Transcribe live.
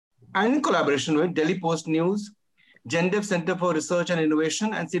and in collaboration with Delhi Post News, GenDev Center for Research and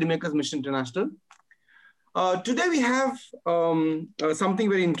Innovation, and Citymakers Mission International. Today we have something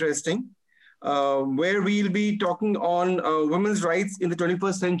very interesting, where we'll be talking on women's rights in the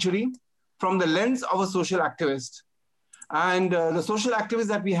 21st century from the lens of a social activist. And the social activist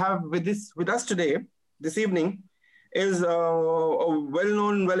that we have with us today, this evening, is a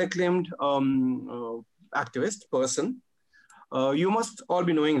well-known, well-acclaimed activist person. You must all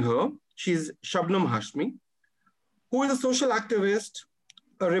be knowing her. She's Shabnam Hashmi, who is a social activist,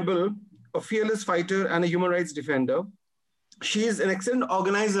 a rebel, a fearless fighter, and a human rights defender. She is an excellent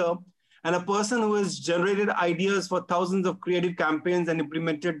organizer and a person who has generated ideas for thousands of creative campaigns and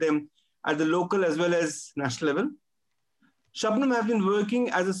implemented them at the local as well as national level. Shabnam has been working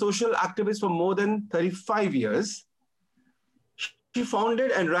as a social activist for more than 35 years. She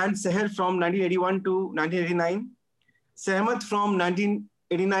founded and ran Seher from 1981 to 1989, Sehmat from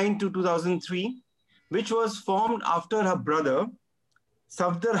 1989 to 2003, which was formed after her brother,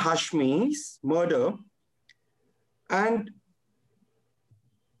 Safdar Hashmi's murder. And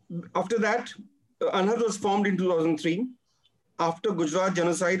after that, Anhad was formed in 2003 after Gujarat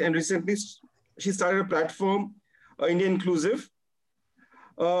genocide, and recently she started a platform, India Inclusive.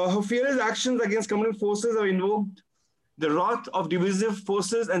 Her fearless actions against communal forces have invoked the wrath of divisive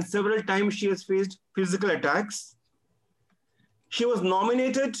forces, and several times she has faced physical attacks. She was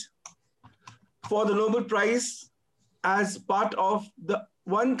nominated for the Nobel Prize as part of the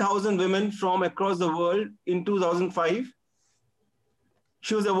 1,000 women from across the world in 2005.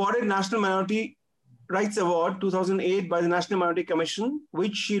 She was awarded National Minority Rights Award 2008 by the National Minority Commission,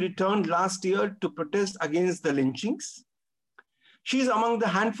 which she returned last year to protest against the lynchings. She is among the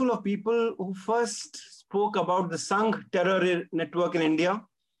handful of people who first spoke about the Sangh terror network in India.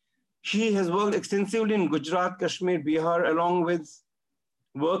 She has worked extensively in Gujarat, Kashmir, Bihar, along with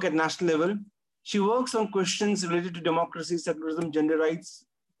work at national level. She works on questions related to democracy, secularism, gender rights,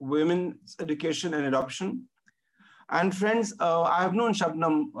 women's education, and adoption. And friends, I have known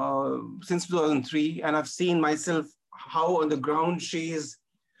Shabnam since 2003, and I've seen myself how on the ground she is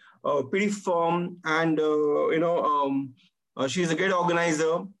pretty firm, and she's a great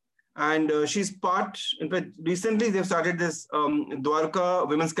organizer, and she's part. In fact, recently they've started this Dwarka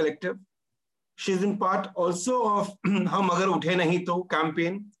Women's Collective. She's been part also of Hum Agar Uthe Nahi To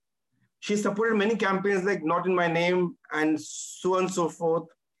campaign. She supported many campaigns like Not in My Name and so on and so forth.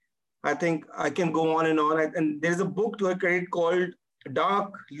 I think I can go on. And there's a book to her credit called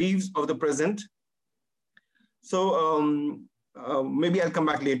Dark Leaves of the Present. So maybe I'll come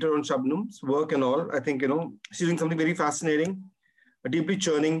back later on Shabnam's work and all. I think, she's doing something very fascinating, deeply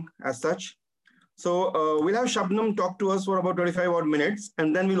churning as such. So we'll have Shabnam talk to us for about 25 odd minutes,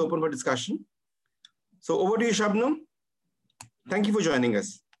 and then we'll open for discussion. So over to you, Shabnam. Thank you for joining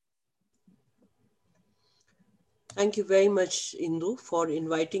us. Thank you very much, Indu, for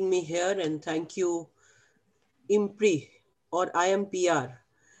inviting me here, and thank you, IMPRI or IMPR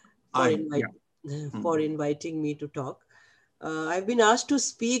for inviting me to talk. I've been asked to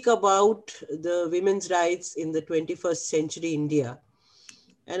speak about the women's rights in the 21st century India.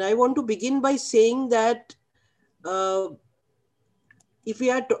 And I want to begin by saying that if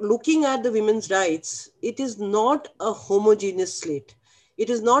we are looking at the women's rights, it is not a homogeneous slate. It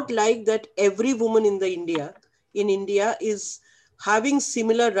is not like that every woman in India is having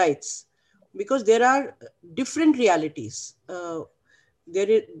similar rights, because there are different realities.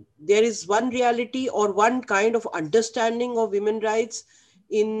 There is one reality or one kind of understanding of women's rights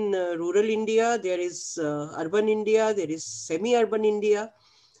in rural India. There is urban India, there is semi-urban India,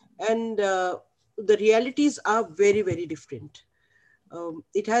 and the realities are very, very different.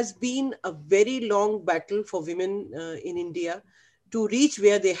 It has been a very long battle for women in India to reach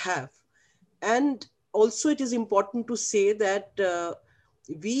where they have. And also it is important to say that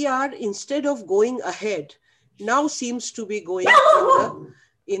we are, instead of going ahead, now seems to be going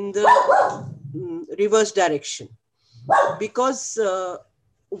in the reverse direction. Because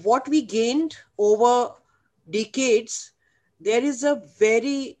what we gained over decades, there is a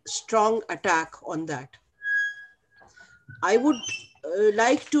very strong attack on that. I would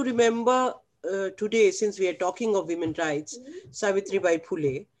like to remember today, since we are talking of women's rights, Savitribai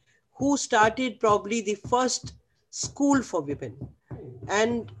Phule, who started probably the first school for women.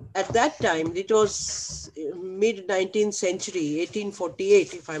 And at that time, it was mid-19th century,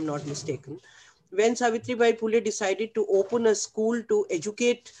 1848, if I'm not mistaken, when Savitribai Phule decided to open a school to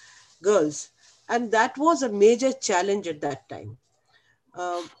educate girls. And that was a major challenge at that time.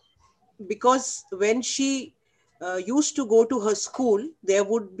 Because when she used to go to her school, there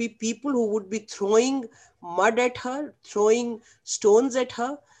would be people who would be throwing mud at her, throwing stones at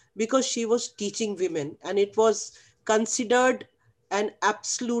her, because she was teaching women, and it was considered an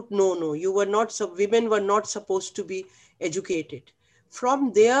absolute no. You were not, so women were not supposed to be educated.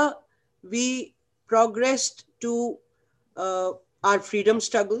 From there, we progressed to uh, our freedom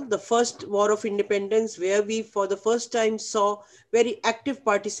struggle, the first war of independence, where we for the first time saw very active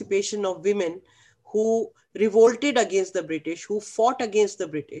participation of women who revolted against the British, who fought against the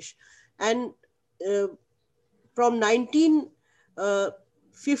British. And uh, from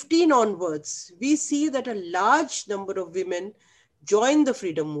 1915 onwards, we see that a large number of women joined the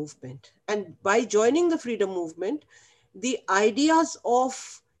freedom movement. And by joining the freedom movement, the ideas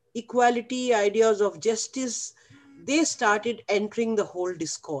of equality, ideas of justice, they started entering the whole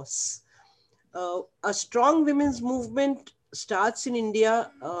discourse. A strong women's movement starts in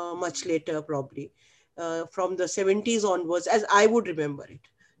India much later, probably from the 70s onwards, as I would remember it.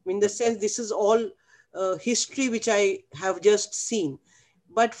 I mean, in the sense, this is all history which I have just seen.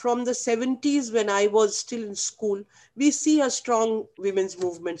 But from the 70s, when I was still in school, we see a strong women's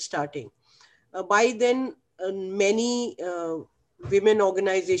movement starting. By then, many women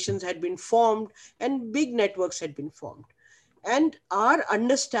organizations had been formed and big networks had been formed. And our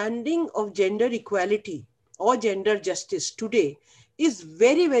understanding of gender equality or gender justice today is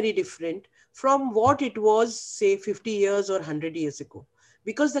very, very different from what it was, say, 50 years or 100 years ago.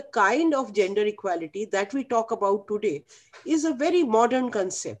 Because the kind of gender equality that we talk about today is a very modern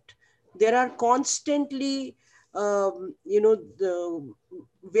concept. There are constantly, the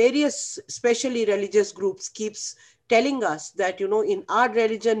various, especially religious groups, keeps telling us that, in our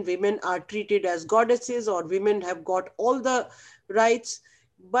religion, women are treated as goddesses, or women have got all the rights.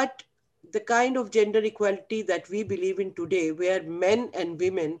 But the kind of gender equality that we believe in today, where men and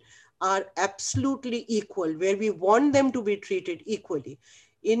women are absolutely equal, where we want them to be treated equally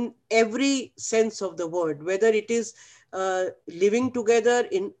in every sense of the word, whether it is living together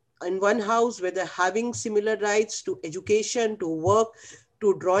in one house, whether having similar rights to education, to work,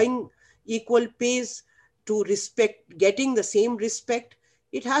 to drawing equal pays, to respect, getting the same respect,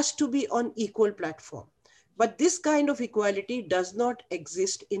 it has to be on equal platform. But this kind of equality does not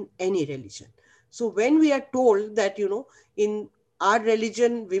exist in any religion. So when we are told that, in our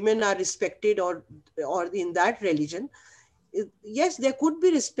religion, women are respected, or in that religion, yes, there could be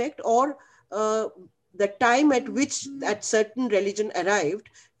respect, or uh, the time at which that certain religion arrived,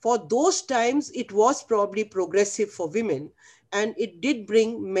 for those times it was probably progressive for women, and it did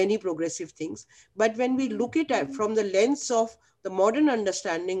bring many progressive things. But when we look at it from the lens of the modern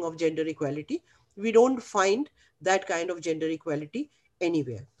understanding of gender equality, we don't find that kind of gender equality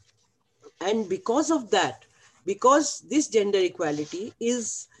anywhere. And because of that, because this gender equality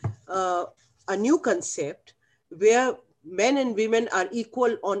is uh, a new concept, where men and women are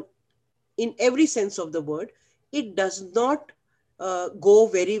equal on in every sense of the word, it does not go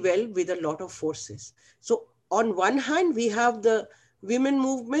very well with a lot of forces. So, on one hand, we have the women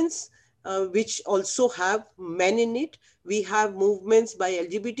movements, which also have men in it. We have movements by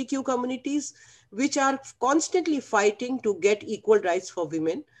LGBTQ communities, which are constantly fighting to get equal rights for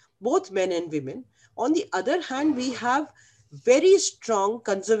women, both men and women. On the other hand, we have very strong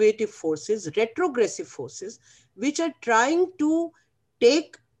conservative forces, retrogressive forces, which are trying to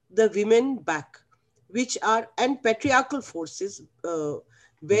take the women back, which are, and patriarchal forces,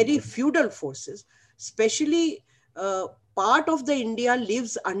 very feudal forces, especially part of the India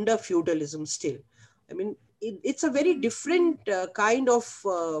lives under feudalism still. I mean, it's a very different kind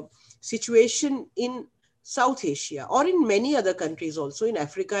of situation in South Asia, or in many other countries, also in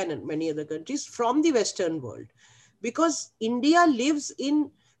Africa and in many other countries from the Western world, because India lives in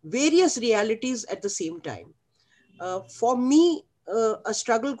various realities at the same time. For me, a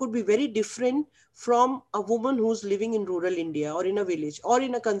struggle could be very different from a woman who's living in rural India, or in a village, or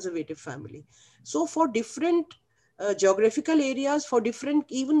in a conservative family. So, for different geographical areas, for different,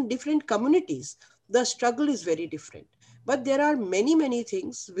 even different communities, the struggle is very different. But there are many, many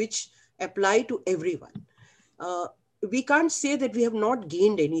things which apply to everyone. uh, we can't say that we have not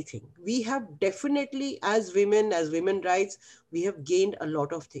gained anything. We have definitely, as women rights, we have gained a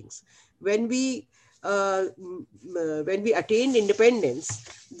lot of things. When we attained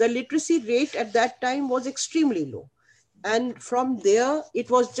independence, the literacy rate at that time was extremely low, and from there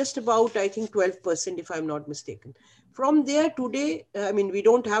it was just about, I think, 12%, if I'm not mistaken. From there, today, I mean, we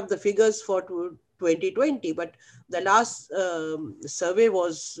don't have the figures for 2020, but the last survey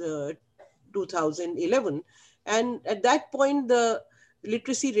was 2011, and at that point the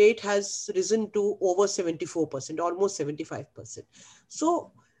literacy rate has risen to over 74%, almost 75%.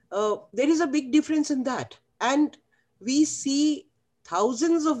 So there is a big difference in that. And we see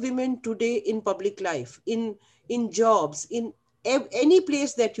thousands of women today in public life, in jobs, in any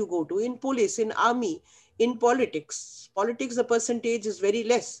place that you go to, in police, in army, in politics, the percentage is very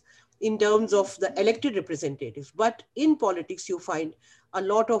less in terms of the elected representatives. But in politics, you find a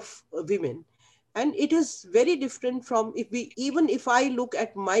lot of women. And it is very different from, even if I look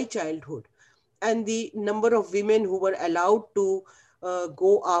at my childhood and the number of women who were allowed to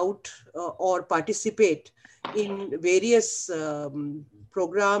go out or participate in various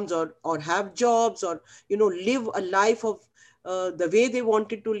programs, or have jobs, or live a life of the way they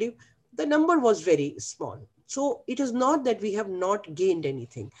wanted to live, the number was very small. So it is not that we have not gained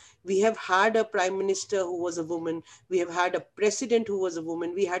anything. We have had a prime minister who was a woman. We have had a president who was a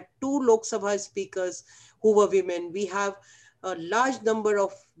woman. We had two Lok Sabha speakers who were women. We have a large number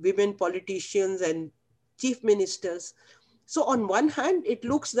of women politicians and chief ministers. So on one hand, it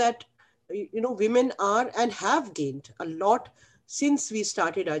looks that women are and have gained a lot since we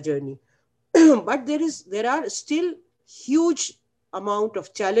started our journey. But there are still huge amount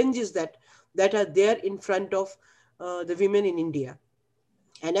of challenges that are there in front of the women in India.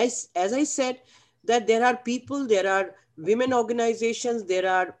 And as I said, that there are women organizations, there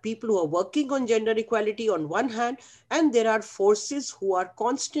are people who are working on gender equality on one hand, and there are forces who are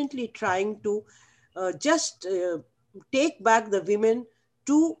constantly trying to just take back the women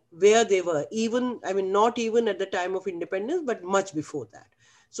to where they were, even, I mean, not even at the time of independence, but much before that.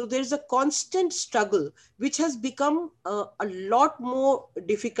 So there's a constant struggle, which has become a lot more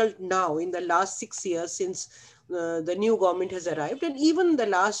difficult now in the last 6 years, since the new government has arrived, and even the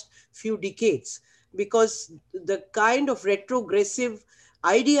last few decades, because the kind of retrogressive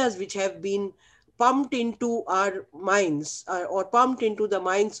ideas which have been pumped into our minds, or pumped into the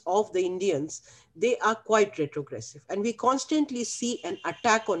minds of the Indians, they are quite retrogressive. And we constantly see an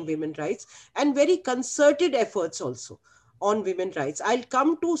attack on women's rights, and very concerted efforts also on women's rights. I'll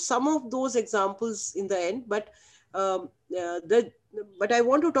come to some of those examples in the end, um, the but I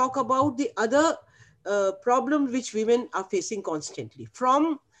want to talk about the other problems which women are facing constantly,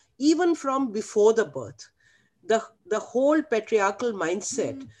 from even from before the birth. The whole patriarchal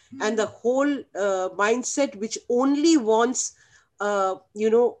mindset, and the whole mindset which only wants a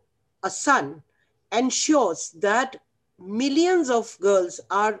son, ensures that millions of girls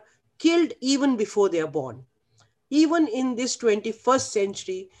are killed even before they are born. Even in this 21st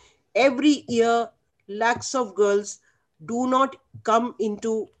century, every year, lakhs of girls do not come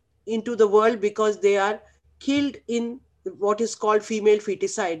into the world because they are killed in what is called female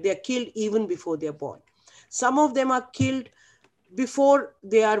feticide. They are killed even before they are born. Some of them are killed before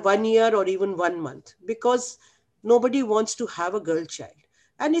they are 1 year or even 1 month, because nobody wants to have a girl child.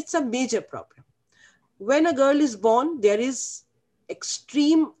 And it's a major problem. When a girl is born, there is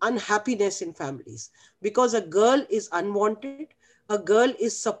extreme unhappiness in families, because a girl is unwanted. A girl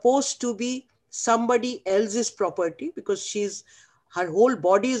is supposed to be somebody else's property, because her whole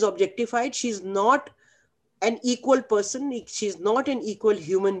body is objectified. She's not an equal person. She's not an equal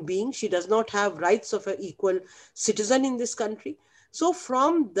human being. She does not have rights of an equal citizen in this country. So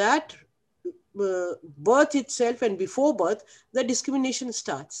from that birth itself, and before birth, the discrimination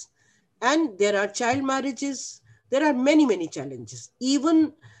starts. And there are child marriages. There are many, many challenges.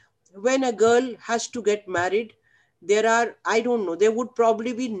 Even when a girl has to get married, there are, I don't know, there would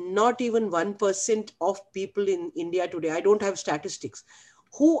probably be not even 1% of people in India today, I don't have statistics,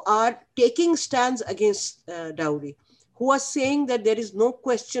 who are taking stands against dowry, who are saying that there is no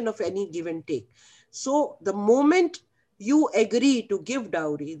question of any give and take. So the moment you agree to give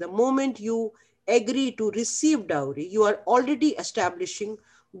dowry, the moment you agree to receive dowry, you are already establishing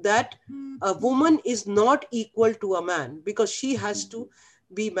that a woman is not equal to a man, because she has to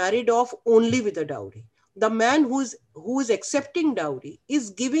be married off only with a dowry. The man who is accepting dowry is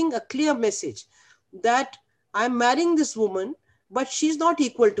giving a clear message that I'm marrying this woman, but she's not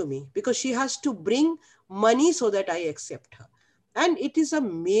equal to me, because she has to bring money so that I accept her. And it is a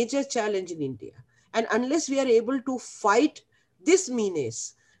major challenge in India. And unless we are able to fight this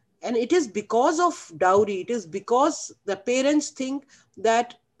menace, and it is because of dowry, it is because the parents think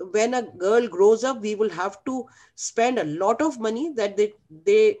that when a girl grows up, we will have to spend a lot of money, that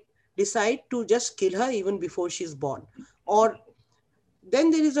they decide to just kill her even before she's born. Or then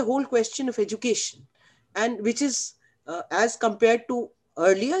there is a whole question of education, and which is, as compared to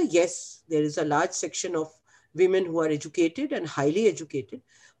earlier, yes, there is a large section of women who are educated and highly educated,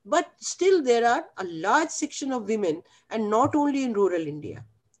 but still there are a large section of women, and not only in rural India,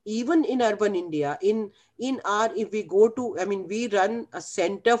 even in urban India, in our, if we go to, I mean, we run a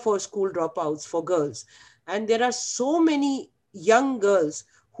center for school dropouts for girls, and there are so many young girls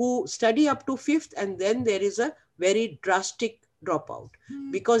who study up to fifth, and then there is a very drastic drop out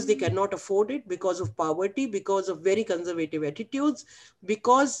because they cannot afford it, because of poverty, because of very conservative attitudes,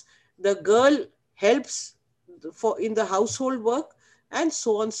 because the girl helps for in the household work, and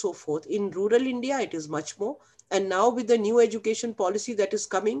so on and so forth. In rural India, it is much more. And now with the new education policy that is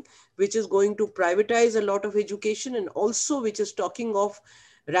coming, which is going to privatize a lot of education, and also which is talking of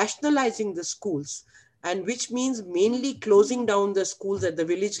rationalizing the schools, and which means mainly closing down the schools at the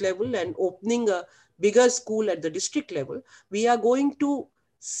village level and opening a bigger school at the district level, we are going to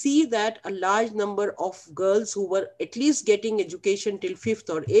see that a large number of girls who were at least getting education till 5th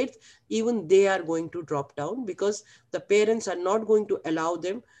or 8th, even they are going to drop down because the parents are not going to allow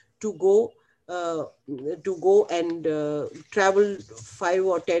them to go uh, and travel 5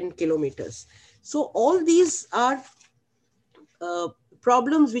 or 10 kilometers. So all these are uh,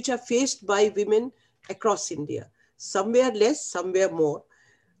 problems which are faced by women across India, somewhere less, somewhere more.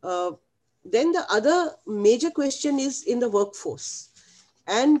 Uh, then the other major question is in the workforce.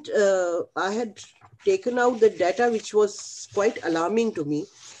 And I had taken out the data which was quite alarming to me.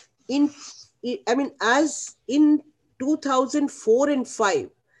 In, I mean, as in 2004 and 5,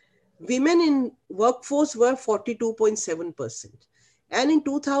 women in workforce were 42.7%. And in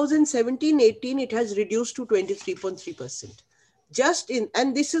 2017-18, it has reduced to 23.3%. Just in,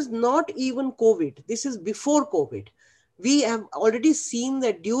 and this is not even COVID, this is before COVID. We have already seen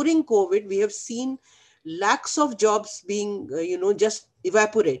that during COVID, we have seen lakhs of jobs being, just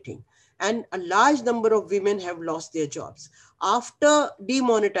evaporating. And a large number of women have lost their jobs. After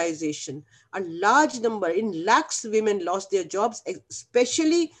demonetization, a large number, in lakhs, women lost their jobs,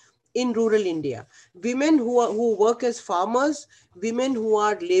 especially in rural India. Women who work as farmers, women who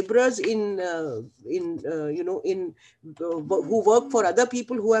are laborers who work for other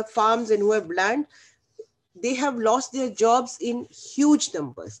people who have farms and who have land, they have lost their jobs in huge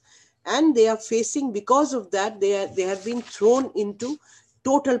numbers, and they are facing, because of that, they have been thrown into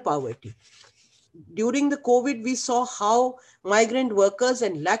total poverty. During the COVID, we saw how migrant workers,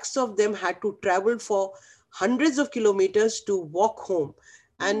 and lakhs of them, had to travel for hundreds of kilometers to walk home.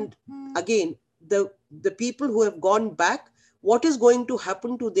 And again, the people who have gone back, what is going to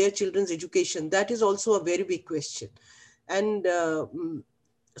happen to their children's education? That is also a very big question. And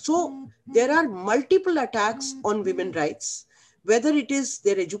so there are multiple attacks on women rights, whether it is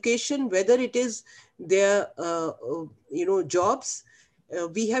their education, whether it is their jobs.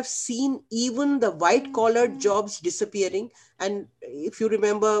 We have seen even the white collar jobs disappearing. And if you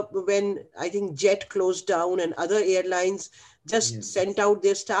remember, when I think Jet closed down and other airlines just Yes. sent out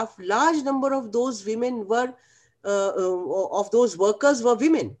their staff, large number of those women were of those workers were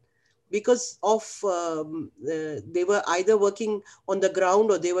women, because of they were either working on the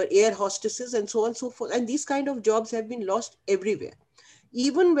ground or they were air hostesses and so on and so forth. And these kind of jobs have been lost everywhere.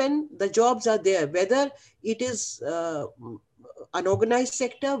 Even when the jobs are there, whether it is unorganized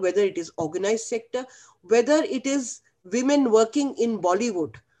sector, whether it is organized sector, whether it is women working in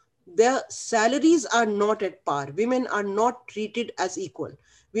Bollywood, their salaries are not at par. Women are not treated as equal.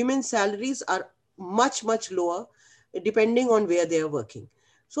 Women's salaries are much, much lower depending on where they are working.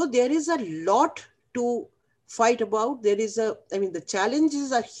 So there is a lot to fight about. The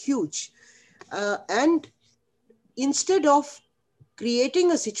challenges are huge. And instead of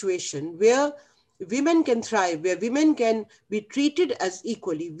creating a situation where women can thrive, where women can be treated as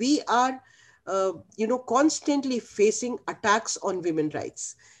equally, we are, constantly facing attacks on women's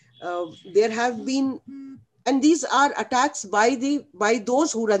rights. There have been, and these are attacks by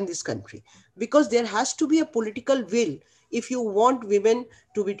those who run this country, because there has to be a political will if you want women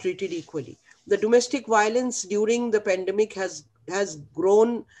to be treated equally. The domestic violence during the pandemic has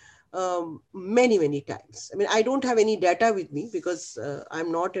grown many times. I mean, I don't have any data with me because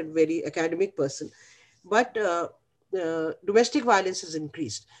I'm not a very academic person, but domestic violence has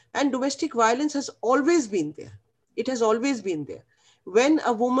increased, and domestic violence has always been there. It has always been there. When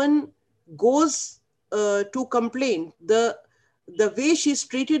a woman goes to complain, the way she's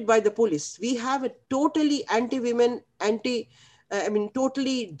treated by the police, we have a totally anti-women,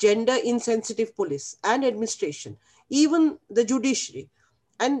 totally gender insensitive police and administration, even the judiciary.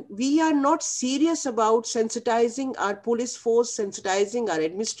 And we are not serious about sensitizing our police force, sensitizing our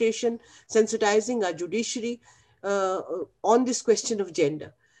administration, sensitizing our judiciary uh, on this question of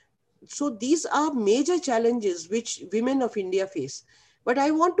gender. So these are major challenges which women of India face. But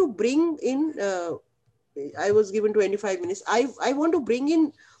I want to bring in, I was given 25 minutes. I want to bring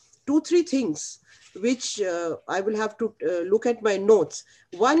in 2, 3 things which I will have to look at my notes.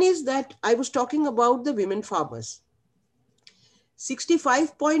 One is that I was talking about the women farmers.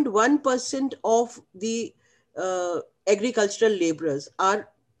 65.1% of the agricultural laborers are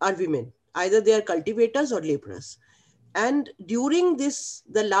women. Either they are cultivators or laborers. And during this,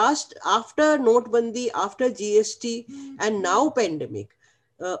 the last, after Notbandi, after GST, and now pandemic,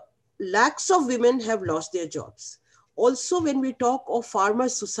 uh, lakhs of women have lost their jobs. Also, when we talk of farmer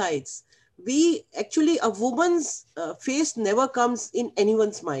suicides, we actually, a woman's face never comes in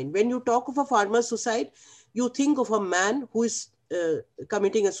anyone's mind. When you talk of a farmer suicide, you think of a man who is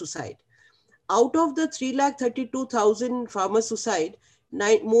committing a suicide. Out of the 3,32,000 farmer suicide,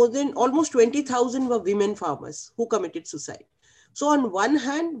 more than almost 20,000 were women farmers who committed suicide. So on one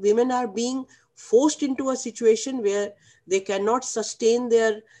hand, women are being forced into a situation where they cannot sustain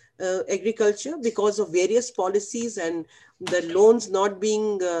their agriculture because of various policies and the loans not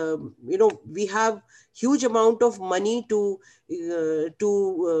being, we have huge amount of money to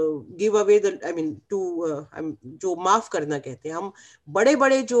give away the, I mean, to जो माफ करना कहते हैं हम, बड़े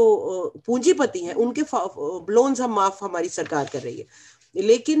बड़े जो पूंजीपति हैं उनके लोन्स हम माफ, हमारी सरकार कर रही है,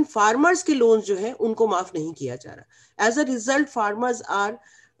 लेकिन फार्मर्स के लोन्स जो है उनको माफ नहीं किया जा रहा. As a result farmers are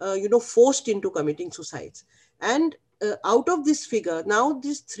forced into committing suicides. And out of this figure, now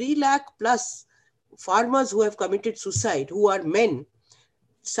this 3 lakh plus farmers who have committed suicide, who are men,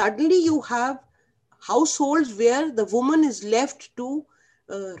 suddenly you have households where the woman is left to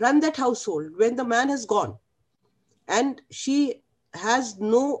run that household when the man has gone. And she has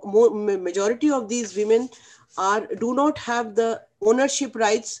no majority of these women do not have the ownership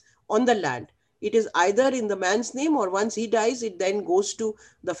rights on the land. It is either in the man's name, or once he dies it then goes to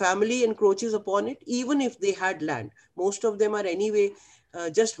the family, encroaches upon it, even if they had land. Most of them are anyway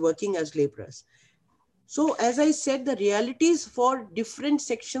just working as laborers. So as I said, the realities for different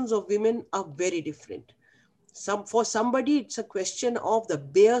sections of women are very different. For somebody it's a question of the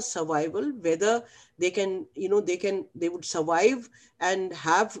bare survival, whether they would survive and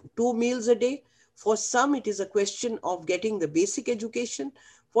have 2 meals a day. For some it is a question of getting the basic education.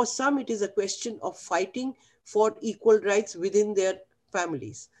 For some it is a question of fighting for equal rights within their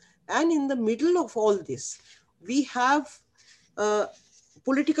families. And in the middle of all this, we have uh,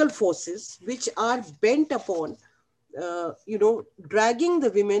 political forces which are bent upon dragging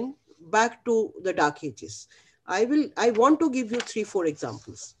the women back to the dark ages. I want to give you 3 4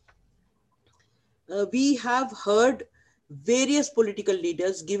 examples. We have heard various political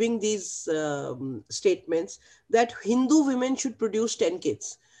leaders giving these statements that Hindu women should produce 10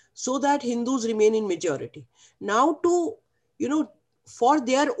 kids so that Hindus remain in majority. Now, you know, for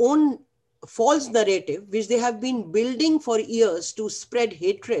their own false narrative, which they have been building for years to spread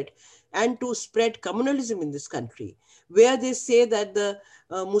hatred and to spread communalism in this country, where they say that the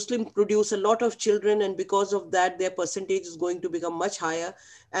Muslims produce a lot of children and because of that their percentage is going to become much higher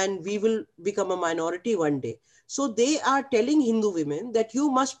and we will become a minority one day. So they are telling Hindu women that you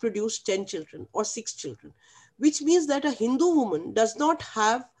must produce 10 children or 6 children, which means that a Hindu woman does not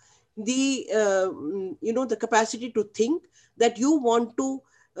have the capacity to think that you want to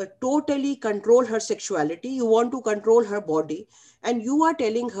totally control her sexuality, you want to control her body, and you are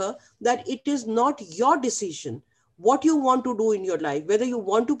telling her that it is not your decision what you want to do in your life, whether you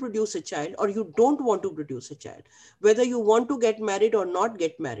want to produce a child or you don't want to produce a child, whether you want to get married or not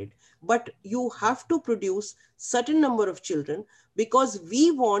get married, but you have to produce certain number of children because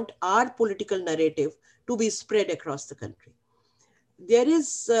we want our political narrative to be spread across the country. There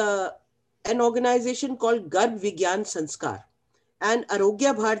is an organization called Garb Vigyan Sanskar and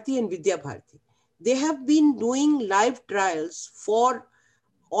Arogya Bharati and Vidya Bharati. They have been doing live trials for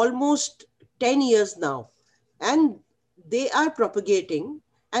almost 10 years now, and they are propagating,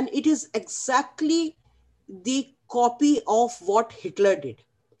 and it is exactly the copy of what Hitler did.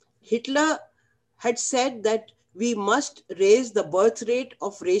 Hitler had said that we must raise the birth rate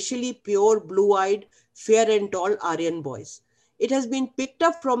of racially pure, blue-eyed, fair and tall Aryan boys. It has been picked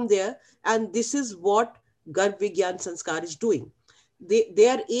up from there, and this is what Garb Vigyan Sanskar is doing.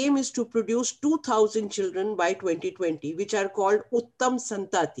 Their aim is to produce 2,000 children by 2020, which are called Uttam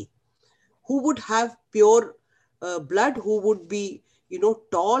Santati, who would have pure blood, who would be,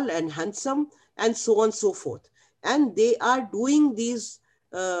 tall and handsome, and so on and so forth. And they are doing these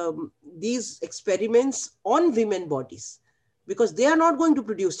experiments on women bodies because they are not going to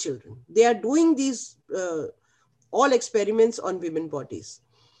produce children. They are doing these all experiments on women bodies.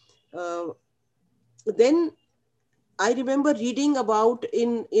 Then I remember reading about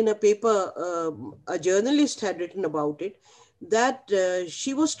in a paper, a journalist had written about it, that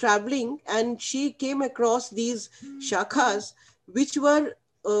she was traveling and she came across these shakhas which were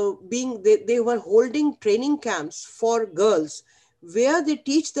they were holding training camps for girls where they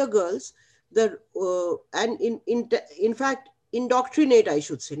teach the girls and in fact indoctrinate, I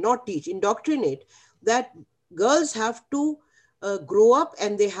should say, not teach, indoctrinate, that girls have to grow up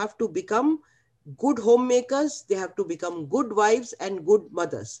and they have to become good homemakers, they have to become good wives and good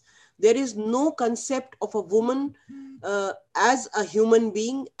mothers. There is no concept of a woman as a human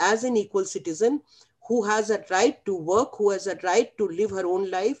being, as an equal citizen, who has a right to work, who has a right to live her own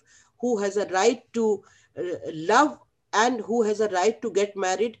life, who has a right to love, and who has a right to get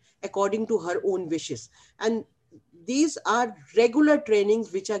married according to her own wishes. And these are regular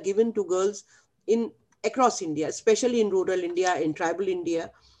trainings which are given to girls in across India, especially in rural India, in tribal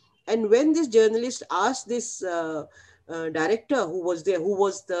India. And when this journalist asked this director who was there, who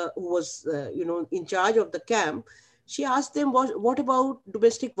was in charge of the camp, she asked them, what about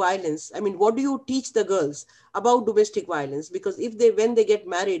domestic violence? I mean, what do you teach the girls about domestic violence? Because if they, when they get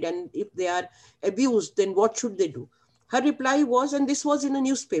married and if they are abused, then what should they do? Her reply was, and this was in a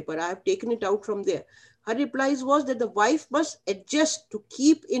newspaper, I have taken it out from there. Her replies was that the wife must adjust to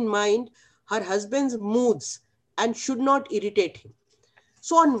keep in mind her husband's moods and should not irritate him.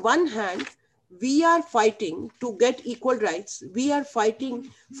 So, on one hand, we are fighting to get equal rights, we are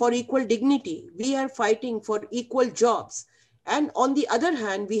fighting for equal dignity, we are fighting for equal jobs. And on the other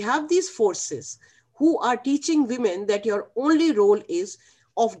hand, we have these forces who are teaching women that your only role is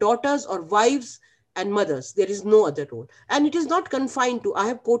of daughters or wives and mothers. There is no other role. And it is not confined to, I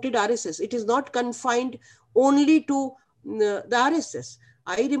have quoted RSS, it is not confined only to the RSS.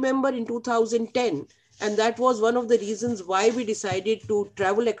 I remember in 2010, and that was one of the reasons why we decided to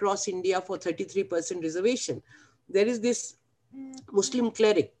travel across India for 33% reservation. There is this Muslim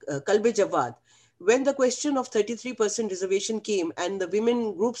cleric, Kalbe Jawad. When the question of 33% reservation came and the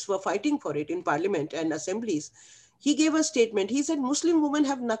women groups were fighting for it in parliament and assemblies, he gave a statement. He said, Muslim women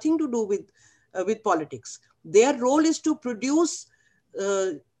have nothing to do with politics. Their role is to produce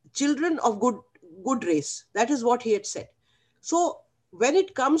uh, children of good race. That is what he had said. So when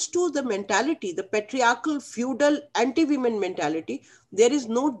it comes to the mentality, the patriarchal, feudal, anti-women mentality, there is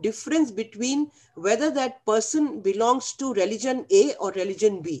no difference between whether that person belongs to religion A or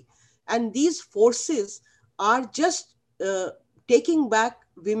religion B. And these forces are just taking back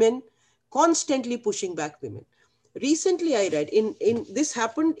women, constantly pushing back women. Recently, I read in this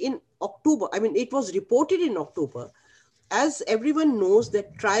happened in October. I mean, it was reported in October. As everyone knows,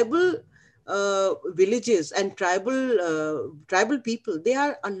 that tribal villages and tribal people, they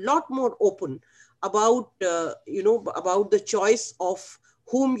are a lot more open about about the choice of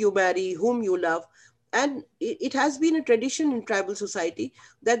whom you marry, whom you love. And it has been a tradition in tribal society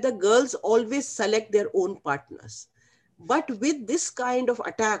that the girls always select their own partners. But with this kind of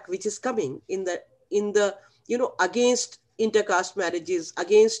attack which is coming in the against intercaste marriages,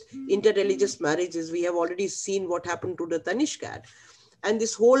 against interreligious marriages, we have already seen what happened to the Tanishq. And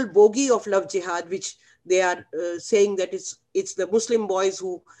this whole bogey of love jihad, which they are saying that it's the Muslim boys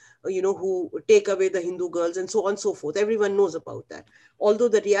who take away the Hindu girls, and so on and so forth. Everyone knows about that. Although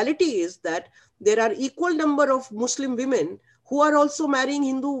the reality is that there are equal number of Muslim women who are also marrying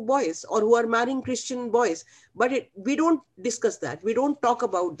Hindu boys or who are marrying Christian boys. But we don't discuss that. We don't talk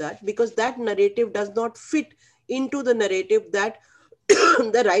about that because that narrative does not fit into the narrative that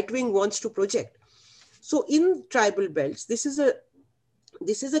the right wing wants to project. So in tribal belts, this is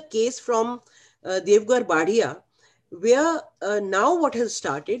a case from Devgar Badhiya, where now what has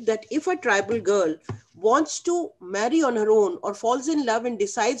started, that if a tribal girl wants to marry on her own or falls in love and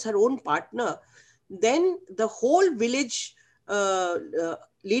decides her own partner, then the whole village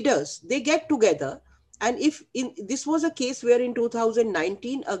leaders, they get together. And if in this was a case where in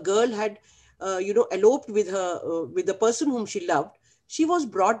 2019 a girl had eloped with her with the person whom she loved, she was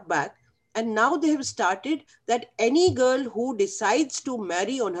brought back. And now they have started that any girl who decides to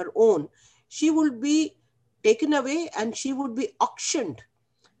marry on her own, she will be taken away and she would be auctioned.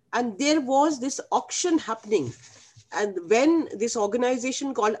 And there was this auction happening. And when this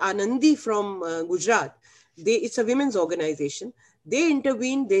organization called Anandi from Gujarat, it's a women's organization, they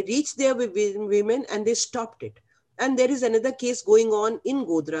intervened, they reached there with women and they stopped it. And there is another case going on in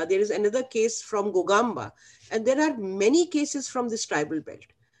Godra, there is another case from Gogamba, and there are many cases from this tribal belt.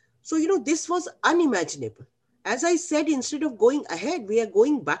 So this was unimaginable. As I said, instead of going ahead, we are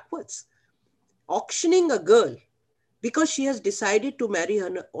going backwards, auctioning a girl because she has decided to marry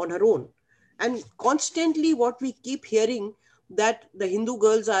her on her own. And constantly what we keep hearing, that the Hindu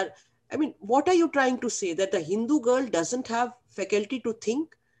girls are, I mean, what are you trying to say? That the Hindu girl doesn't have faculty to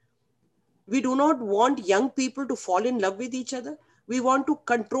think? We do not want young people to fall in love with each other. We want to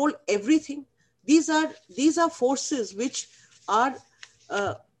control everything. These are forces are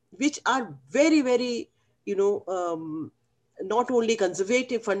uh, which are very, very, you know not only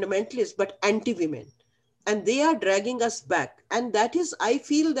conservative fundamentalists but anti-women, and they are dragging us back. And that is, I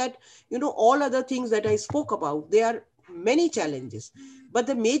feel that all other things that I spoke about, they are many challenges. But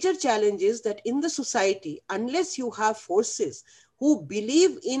the major challenge is that in the society, unless you have forces who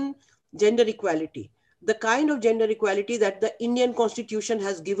believe in gender equality, the kind of gender equality that the Indian constitution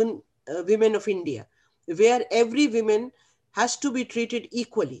has given women of India, where every woman has to be treated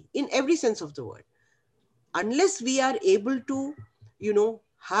equally in every sense of the word, unless we are able to,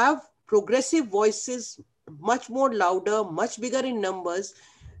 have progressive voices, much more louder, much bigger in numbers,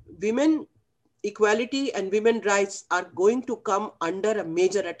 women equality and women rights are going to come under a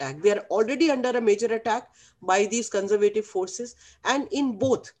major attack. They are already under a major attack by these conservative forces, and in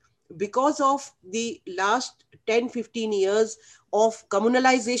both, because of the last 10-15 years of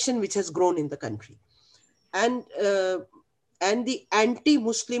communalization which has grown in the country, and the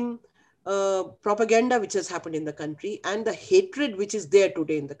anti-Muslim propaganda which has happened in the country, and the hatred which is there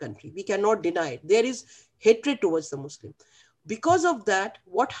today in the country. We cannot deny it. There is hatred towards the Muslim. Because of that,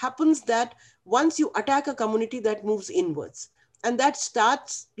 what happens that once you attack a community, that moves inwards, and that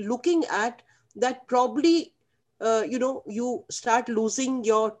starts looking at that probably, you start losing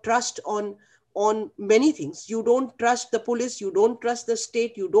your trust on many things. You don't trust the police, you don't trust the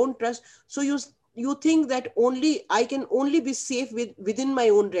state, you don't trust. So you think that only I can only be safe within my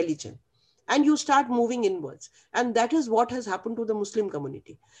own religion, and you start moving inwards. And that is what has happened to the Muslim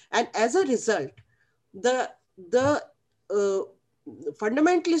community. And as a result, the uh,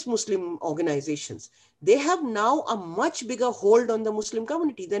 fundamentalist Muslim organizations, they have now a much bigger hold on the Muslim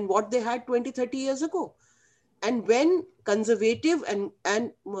community than what they had 20-30 years ago. And when conservative and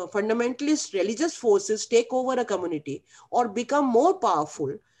fundamentalist religious forces take over a community or become more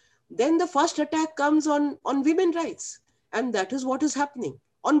powerful, then the first attack comes on women rights. And that is what is happening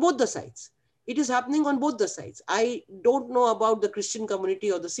on both the sides. It is happening on both the sides. I don't know about the Christian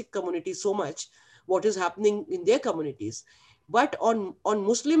community or the Sikh community so much, what is happening in their communities. But on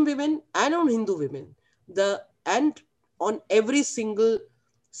Muslim women and on Hindu women, and on every single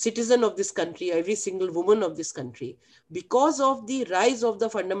citizen of this country, every single woman of this country, because of the rise of the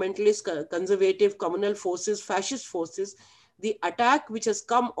fundamentalist, conservative, communal forces, fascist forces, the attack which has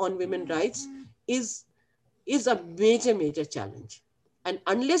come on women's rights is a major, major challenge. And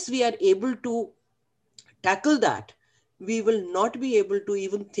unless we are able to tackle that, we will not be able to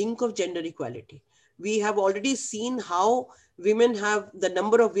even think of gender equality. We have already seen how the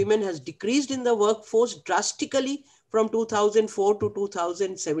number of women has decreased in the workforce drastically from 2004 to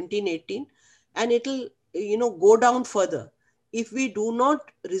 2017-18, and it'll, go down further if we do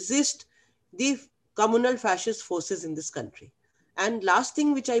not resist the communal fascist forces in this country. And last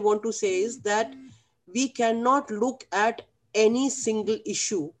thing which I want to say is that we cannot look at any single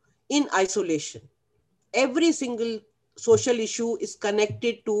issue in isolation. Every single social issue is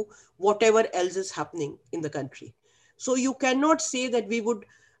connected to whatever else is happening in the country. So you cannot say that we would,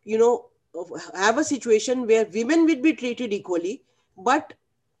 you know, have a situation where women will be treated equally, but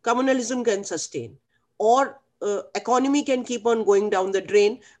communalism can sustain, or economy can keep on going down the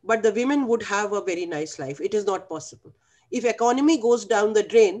drain, but the women would have a very nice life. It is not possible. If economy goes down the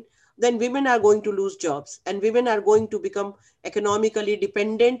drain, then women are going to lose jobs, and women are going to become economically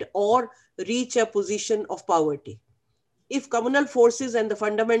dependent or reach a position of poverty. If communal forces and the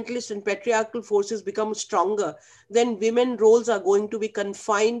fundamentalist and patriarchal forces become stronger, then women roles are going to be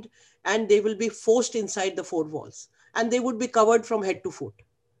confined, and they will be forced inside the four walls, and they would be covered from head to foot.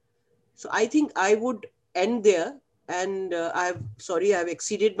 So I think I would end there, and I've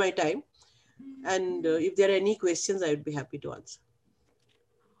exceeded my time. And if there are any questions, I would be happy to answer.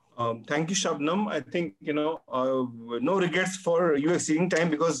 Thank you, Shabnam. I think, no regrets for you exceeding time,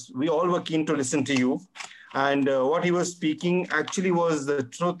 because we all were keen to listen to you. And what he was speaking actually was the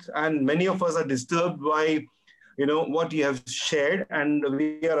truth. And many of us are disturbed by, what you have shared. And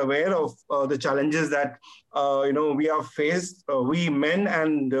we are aware of the challenges that, we are faced, we men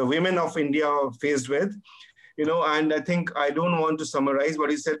and women of India are faced with. And I think I don't want to summarize what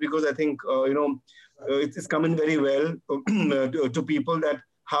he said, because I think, it's coming very well to people that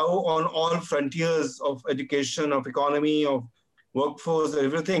how on all frontiers of education, of economy, of workforce,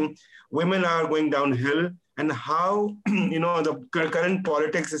 everything, women are going downhill, and how, the current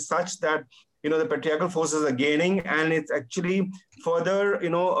politics is such that, the patriarchal forces are gaining, and it's actually further,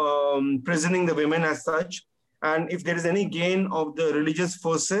 prisoning the women as such. And if there is any gain of the religious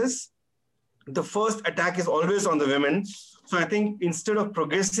forces, the first attack is always on the women. So I think instead of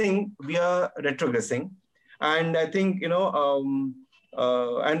progressing, we are retrogressing. And I think,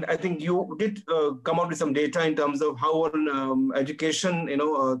 and I think you did come out with some data in terms of how on education,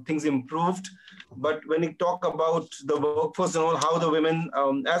 things improved. But when you talk about the workforce and all, how the women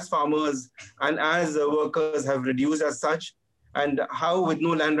as farmers and as workers have reduced as such, and how with no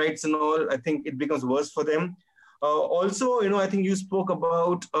land rights and all, I think it becomes worse for them. Also, I think you spoke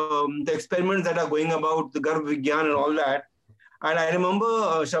about the experiments that are going about the Garb Vigyan and all that. And I remember,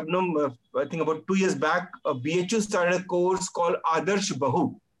 Shabnam, I think about 2 years back, BHU started a course called Adarsh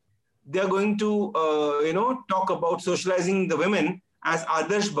Bahu. They are going to, talk about socializing the women as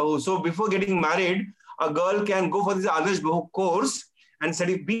Adarsh Bahu. So before getting married, a girl can go for this Adarsh Bahu course and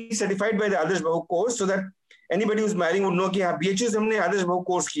be certified by the Adarsh Bahu course, so that anybody who's marrying would know कि हाँ BHS हमने Adarsh Bahu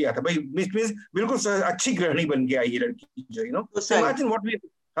course किया था भाई, which means बिल्कुल अच्छी गृहिणी बन के आई ये लड़की जो, So Docile. imagine what we,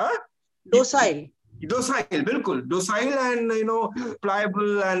 huh? Docile. Docile, बिल्कुल docile and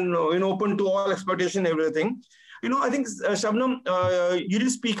pliable and open to all exploitation, everything. I think Shabnam, you did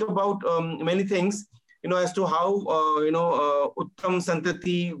speak about many things, as to how Uttam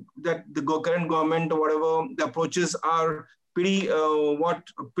Santati, that the current government or whatever the approaches are pretty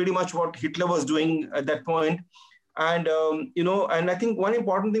much what Hitler was doing at that point. And and I think one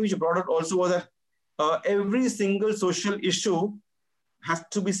important thing which you brought out also was that every single social issue has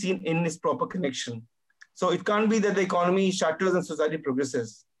to be seen in its proper connection. So it can't be that the economy shatters and society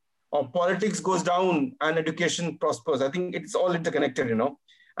progresses, or politics goes down and education prospers. I think it's all interconnected,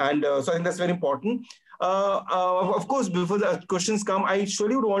 and so I think that's very important. Of course, before the questions come, I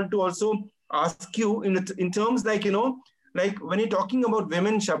surely would want to also ask you in terms like, like when you're talking about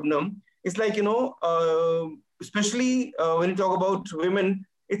women, Shabnam, it's like, especially when you talk about women,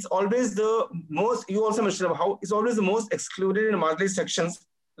 it's always the most, you also mentioned about how it's always the most excluded in marginalized sections.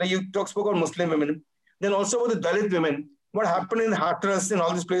 Like you spoke about Muslim women, then also about the Dalit women, what happened in Hathras and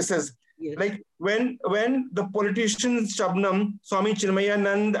all these places. Yes. Like when the politicians, Shabnam, Swami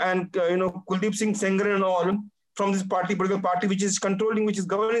Chinmayanand and, Kuldeep Singh Sengar and all from this political party, which is governing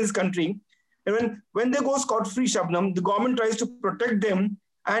this country, and when they go scot-free, Shabnam, the government tries to protect them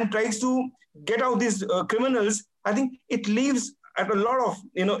and tries to get out these criminals. I think it leaves at a lot of,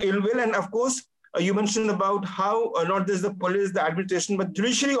 ill will. And of course, you mentioned about how not just the police, the administration, but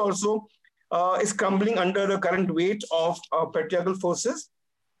judiciary also is crumbling under the current weight of patriarchal forces.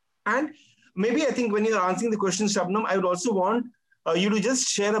 And maybe I think when you're answering the question, Shabnam, I would also want you to just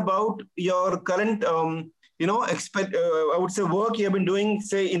share about your current, I would say work you have been doing,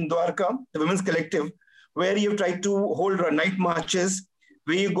 say in Dwarka, the Women's Collective, where you've tried to hold night marches,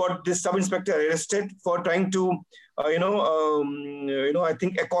 where you got this sub-inspector arrested for trying to, I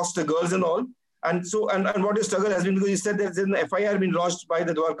think accost the girls and all. And so, and what your struggle has been, because you said there's an FIR been lodged by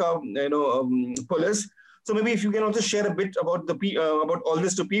the Dwarka, police. So maybe if you can also share a bit about about all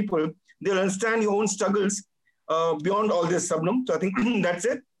this to people, they'll understand your own struggles beyond all this, Shabnam. So I think that's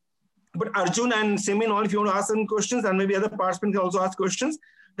it. But Arjun and Simi and all, if you want to ask some questions, and maybe other participants can also ask questions,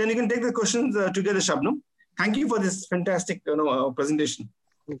 then you can take the questions together, Shabnam. Thank you for this fantastic presentation.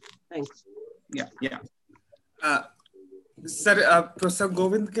 Thanks. Yeah. Sir, Professor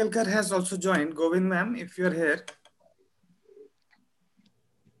Govind Kelkar has also joined. Govind ma'am, if you're here.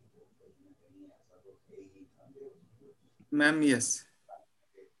 Ma'am, yes.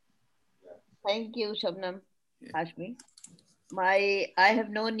 Thank you, Shabnam. Hashmi. I have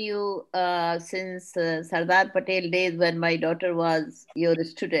known you since Sardar Patel days when my daughter was your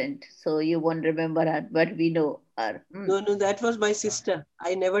student. So you won't remember her, but we know her. No, that was my sister.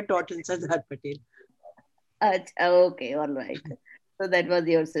 I never taught in Sardar Patel. Okay, all right. So that was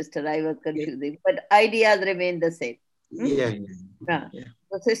your sister. I was confusing, but ideas remain the same. Yeah.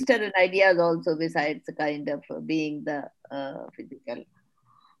 So sister and ideas also, besides kind of being the physical.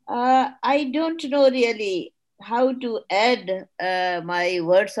 I don't know really how to add my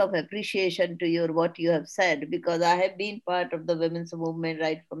words of appreciation to what you have said, because I have been part of the women's movement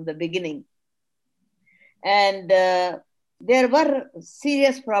right from the beginning. And there were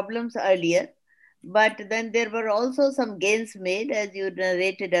serious problems earlier, but then there were also some gains made, as you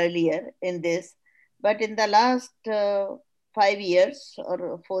narrated earlier in this. But in the last 5 years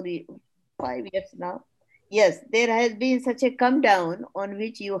or 5 years now, yes, there has been such a come down on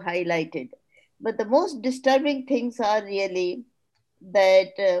which you highlighted. But the most disturbing things are really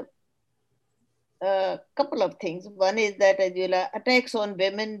that couple of things. One is that attacks on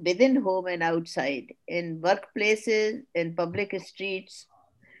women within home and outside, in workplaces, in public streets.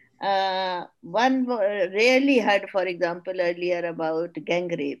 One rarely heard, for example, earlier about gang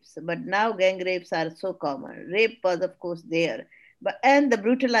rapes, but now gang rapes are so common. Rape was, of course, there, and the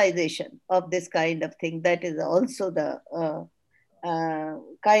brutalization of this kind of thing, that is also the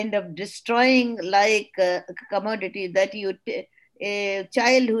kind of destroying like commodity that a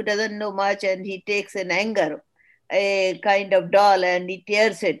child who doesn't know much and he takes in anger a kind of doll and he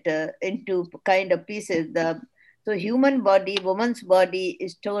tears it into kind of pieces. So human body, woman's body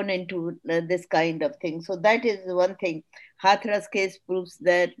is turned into this kind of thing. So that is one thing. Hathras case proves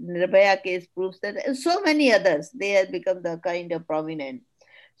that, Nirbhaya case proves that, and so many others, they have become the kind of prominent.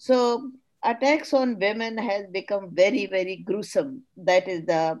 So attacks on women has become very, very gruesome. That is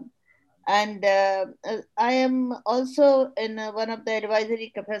the, and I am also in one of the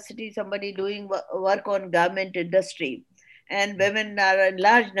advisory capacity, somebody doing work on garment industry, and women are in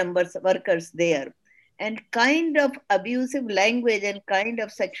large numbers workers there, and kind of abusive language and kind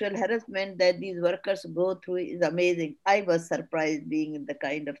of sexual harassment that these workers go through is amazing. I was surprised being in the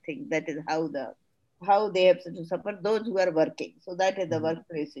kind of thing. That is how they have to suffer, those who are working. So that is the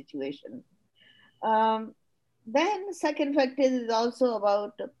workplace situation. um, then second factor is also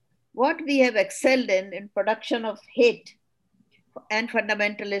about what we have excelled in production of hate and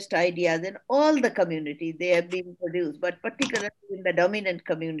fundamentalist ideas in all the communities they have been produced, but particularly in the dominant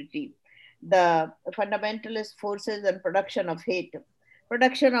community, the fundamentalist forces and production of hate,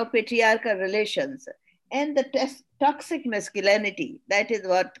 production of patriarchal relations, and the toxic masculinity. That is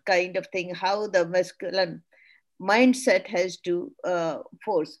what kind of thing, how the masculine mindset has to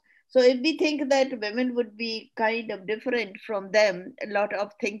force. So if we think that women would be kind of different from them, a lot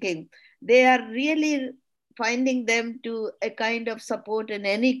of thinking, they are really finding them to a kind of support in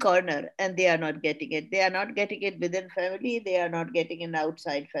any corner, and they are not getting it. They are not getting it within family, they are not getting it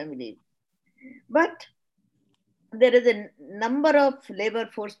outside family. But there is a number of labor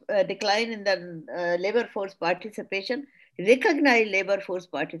force decline in the labor force participation, recognized labor force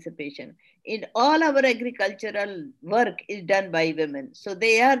participation in all our agricultural work is done by women. So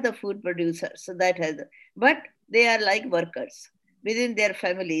they are the food producers. So that has, but they are like workers within their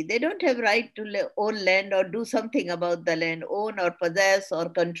family. They don't have right to own land or do something about the land, own or possess or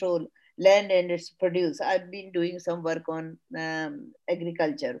control land and its produce. I've been doing some work on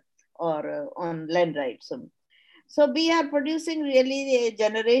agriculture or on land rights. So we are producing really a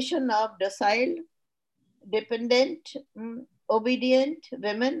generation of docile, dependent, obedient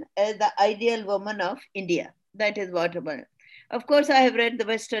women as the ideal woman of India. That is what about. Of course, I have read the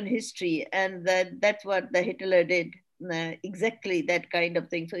Western history, and that's what the Hitler did. Exactly that kind of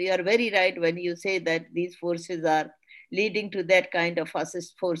thing. So you are very right when you say that these forces are leading to that kind of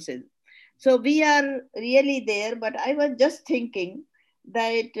fascist forces. So we are really there, but I was just thinking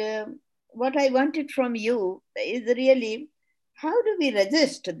that what I wanted from you is really how do we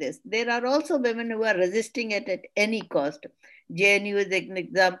resist this? There are also women who are resisting it at any cost. JNU is an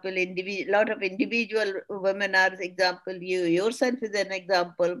example. A lot of individual women are example. You yourself is an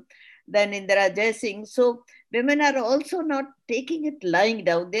example. Then Indira Jaising. So women are also not taking it lying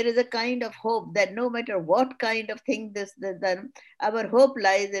down. There is a kind of hope that no matter what kind of thing this done, our hope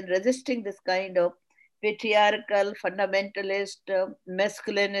lies in resisting this kind of patriarchal, fundamentalist,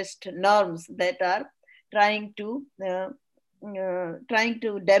 masculinist norms that are trying to trying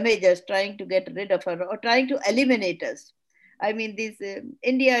to damage us, trying to get rid of her, or trying to eliminate us. I mean, these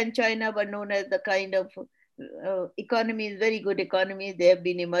India and China were known as the kind of economies, very good economies. They have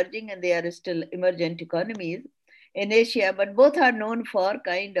been emerging and they are still emergent economies in Asia, but both are known for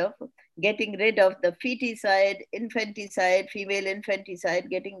kind of getting rid of the feticide, infanticide, female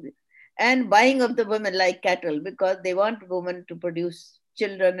infanticide, getting and buying of the women like cattle because they want women to produce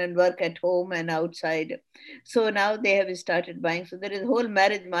children and work at home and outside. So now they have started buying. So there is a whole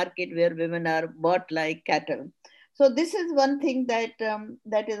marriage market where women are bought like cattle. So this is one thing that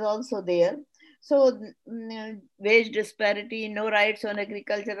that is also there. So wage disparity, no rights on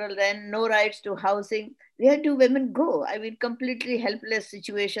agricultural land, no rights to housing. Where do women go? I mean, completely helpless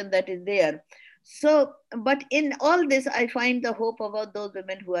situation that is there. So, but in all this, I find the hope about those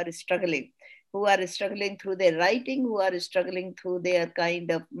women who are struggling through their writing, who are struggling through their kind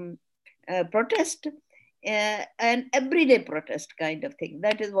of protest, and everyday protest kind of thing.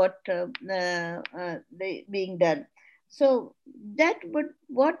 That is what being done. So that would,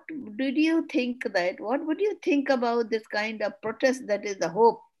 what did you think that, what would you think about this kind of protest that is the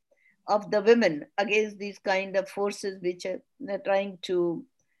hope of the women against these kind of forces which are trying to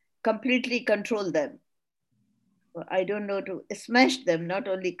completely control them? I don't know, to smash them, not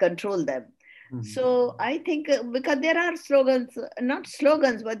only control them. So I think because there are slogans, not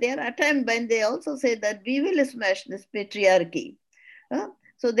slogans, but there are times when they also say that we will smash this patriarchy.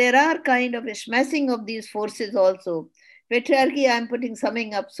 So there are kind of a smashing of these forces also. Patriarchy, I'm putting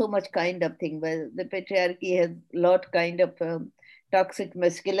summing up so much kind of thing, where the patriarchy has a lot kind of toxic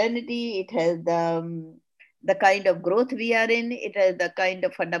masculinity. It has the kind of growth we are in. It has the kind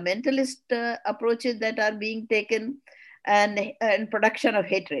of fundamentalist approaches that are being taken, and production of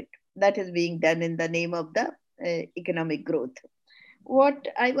hatred that is being done in the name of the economic growth. What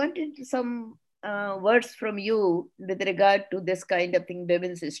I wanted some words from you with regard to this kind of thing,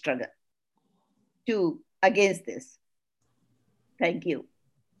 women's struggle to against this. Thank you.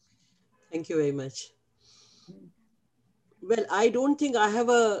 Thank you very much. Well, I don't think I have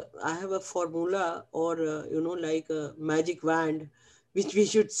a formula or like a magic wand, which we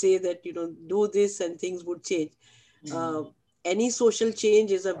should say that do this and things would change. Uh, any social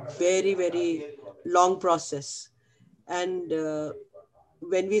change is a very very long process, and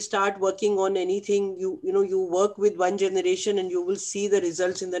when we start working on anything, you work with one generation and you will see the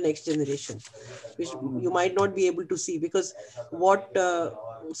results in the next generation, which you might not be able to see, because what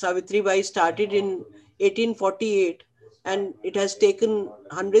Savitri Bai started in 1848, and it has taken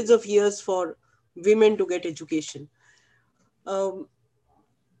hundreds of years for women to get education. um,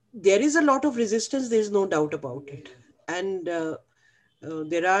 there is a lot of resistance, there is no doubt about it, and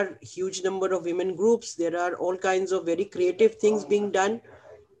there are huge number of women groups, there are all kinds of very creative things being done.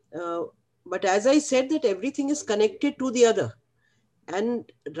 uh, but as I said, that everything is connected to the other.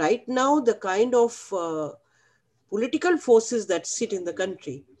 And right now, the kind of political forces that sit in the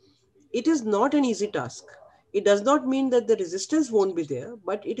country, it is not an easy task. It does not mean that the resistance won't be there,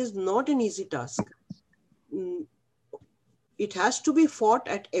 but it is not an easy task. Mm, it has to be fought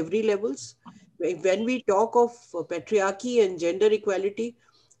at every levels. When we talk of patriarchy and gender equality,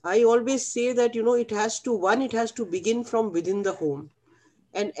 I always say that it has to begin from within the home.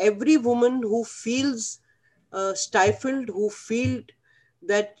 And every woman who feels stifled, who feels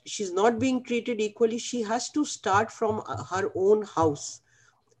that she's not being treated equally, she has to start from her own house.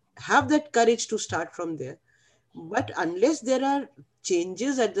 Have that courage to start from there. But unless there are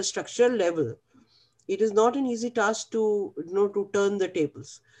changes at the structural level, it is not an easy task to turn the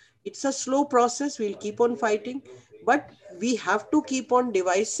tables. It's a slow process. We'll keep on fighting, but we have to keep on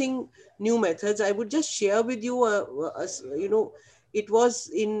devising new methods. I would just share with you, it was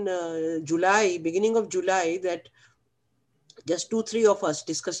in July, beginning of July, that just two, three of us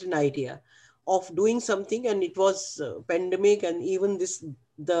discussed an idea of doing something, and it was pandemic, and even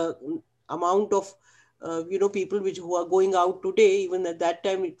the amount of people who are going out today, even at that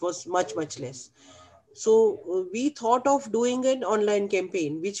time it was much much less. So we thought of doing an online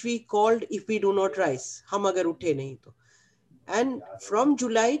campaign, which we called "If We Do Not Rise, Hum Agar Uthe Nahi To." And from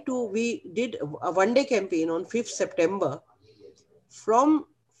July to, we did a one-day campaign on 5th September. From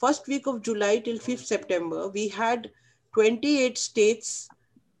first week of July till 5th September, we had 28 states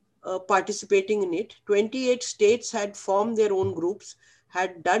participating in it. 28 states had formed their own groups,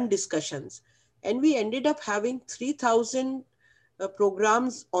 had done discussions, and we ended up having 3,000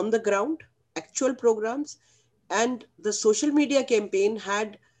 programs on the ground, actual programs, and the social media campaign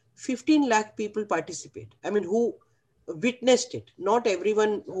had 15 lakh people participate. I mean, who witnessed it. Not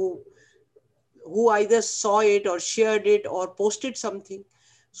everyone who either saw it or shared it or posted something.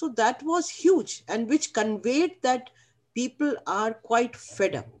 So that was huge, and which conveyed that people are quite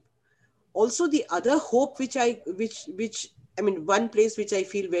fed up. Also, the other hope which one place which I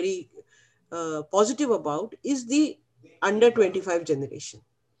feel very positive about is the under 25 generation,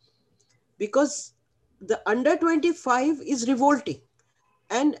 because the under 25 is revolting.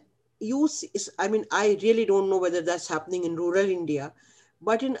 And I mean, I really don't know whether that's happening in rural India,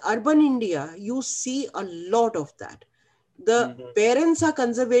 but in urban India, you see a lot of that. The parents are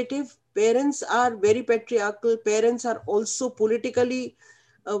conservative, parents are very patriarchal, parents are also politically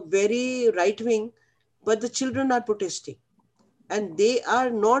very right wing, but the children are protesting, and they are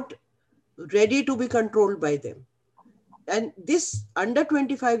not ready to be controlled by them. And this under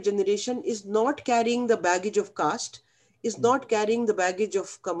 25 generation is not carrying the baggage of caste, is not carrying the baggage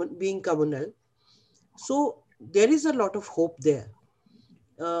of being communal. So there is a lot of hope there.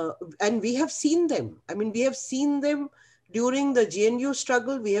 And we have seen them. I mean, we have seen them during the GNU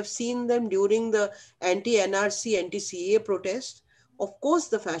struggle. We have seen them during the anti-NRC, anti-CA protest. Of course,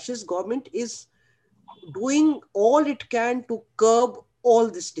 the fascist government is doing all it can to curb all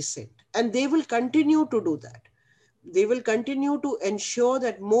this dissent. And they will continue to do that. They will continue to ensure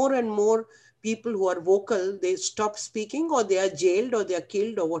that more and more people who are vocal, they stop speaking, or they are jailed, or they are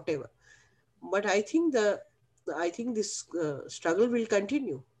killed, or whatever. But I think this struggle will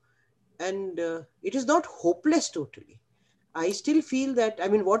continue, and it is not hopeless totally. I still feel that, I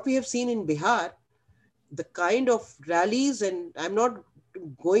mean, what we have seen in Bihar, the kind of rallies, and I'm not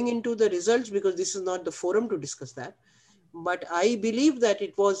going into the results because this is not the forum to discuss that, but I believe that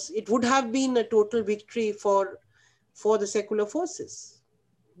it would have been a total victory for the secular forces.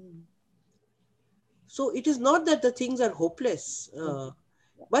 So it is not that the things are hopeless,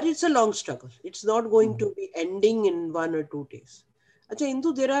 but it's a long struggle. It's not going to be ending in 1 or 2 days. Acha,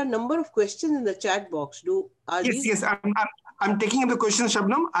 Indu, there are a number of questions in the chat box. Are Yes, these? yes. I'm taking up the questions,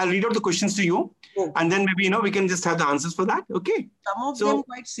 Shabnam. I'll read out the questions to you, Okay. and then maybe we can just have the answers for that. Okay. Some of So them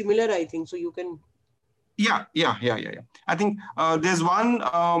quite similar, I think. So you can. yeah. I think there's one,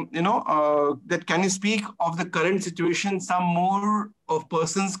 that can you speak of the current situation, some more of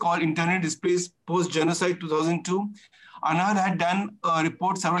persons called internally displaced post-genocide 2002. Anand had done a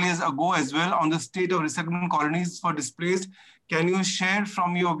report several years ago as well on the state of resettlement colonies for displaced. Can you share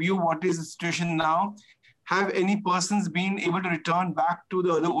from your view what is the situation now? Have any persons been able to return back to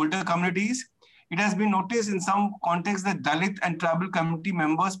the other older communities? It has been noticed in some contexts that Dalit and tribal community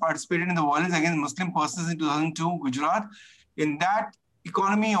members participated in the violence against Muslim persons in 2002 Gujarat. In that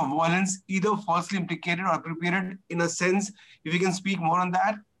economy of violence, either falsely implicated or appropriated in a sense, if you can speak more on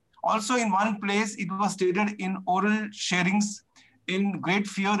that. Also, in one place, it was stated in oral sharings in great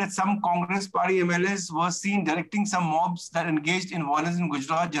fear that some Congress party MLAs were seen directing some mobs that engaged in violence in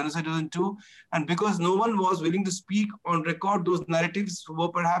Gujarat, genocide 2002. And because no one was willing to speak on record, those narratives were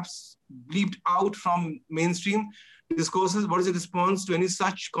perhaps bleeped out from mainstream discourses. What is the response to any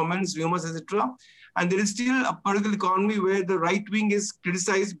such comments, rumors, etc.? And there is still a political economy where the right wing is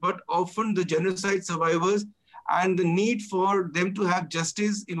criticized, but often the genocide survivors and the need for them to have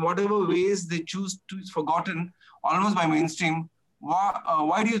justice in whatever ways they choose to is forgotten almost by mainstream.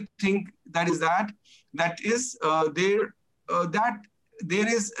 Why do you think that is that? That there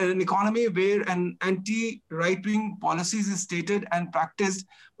is an economy where an anti-right-wing policies is stated and practiced,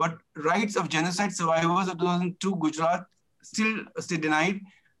 but rights of genocide survivors of 2002 Gujarat still stay denied.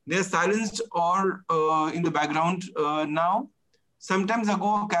 They're silenced or in the background now. Sometimes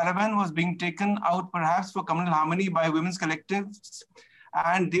ago, a caravan was being taken out perhaps for communal harmony by women's collectives,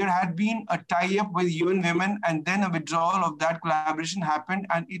 and there had been a tie-up with UN Women, and then a withdrawal of that collaboration happened,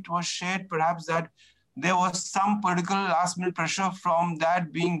 and it was shared perhaps that there was some political last-minute pressure from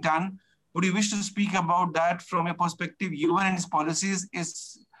that being done. Would you wish to speak about that from a perspective? UN and its policies,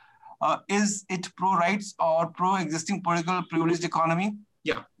 is it pro-rights or pro-existing political privileged economy?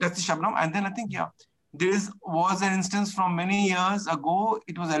 Yeah, that's the Shabnam. And then I think, was an instance from many years ago.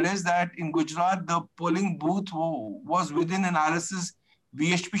 It was alleged that in Gujarat, the polling booth was within an RSS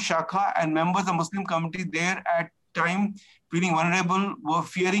VHP Shakha, and members of the Muslim community there at time feeling vulnerable were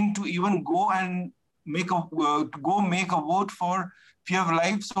fearing to even go and make a vote for fear of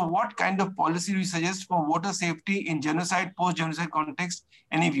life. So what kind of policy do you suggest for voter safety in genocide, post-genocide context?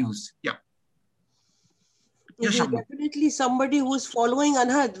 Any views? Yeah. It is definitely somebody who is following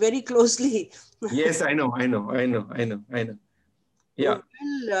Anhad very closely. Yes, I know. Yeah.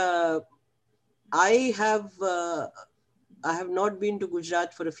 Well, I have not been to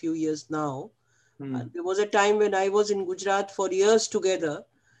Gujarat for a few years now. There was a time when I was in Gujarat for years together,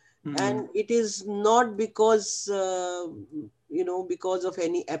 and it is not because because of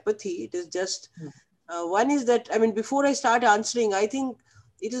any apathy. It is just one is that, I mean, before I start answering, I think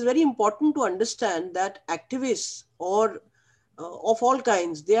it is very important to understand that activists or of all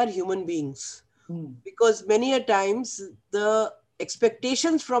kinds, they are human beings, because many a times the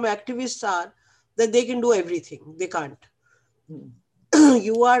expectations from activists are that they can do everything. They can't.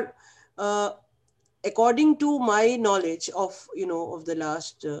 You are, according to my knowledge of the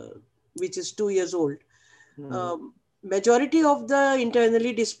last, which is 2 years old, majority of the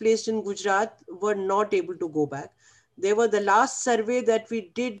internally displaced in Gujarat were not able to go back. They were, the last survey that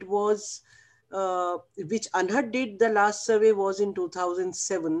we did was, which Anhad did, the last survey was in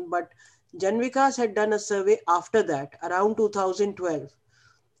 2007, but Janvikas had done a survey after that, around 2012.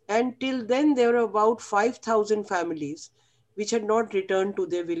 And till then, there were about 5,000 families which had not returned to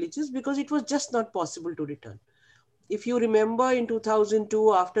their villages because it was just not possible to return. If you remember, in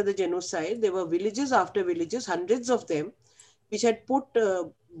 2002, after the genocide, there were villages after villages, hundreds of them, which had put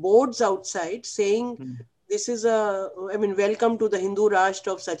boards outside saying, this is welcome to the Hindu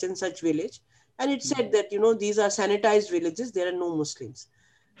Rashtra of such and such village. And it said that, these are sanitized villages, there are no Muslims.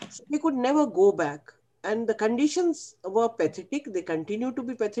 So they could never go back. And the conditions were pathetic. They continue to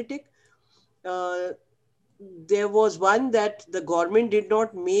be pathetic. There was one that the government did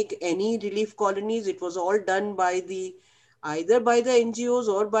not make any relief colonies. It was all done by either by the NGOs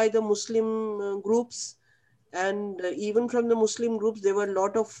or by the Muslim groups. And even from the Muslim groups, there were a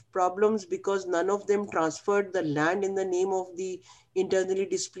lot of problems because none of them transferred the land in the name of the internally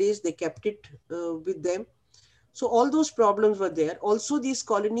displaced. They kept it with them. So all those problems were there. Also, these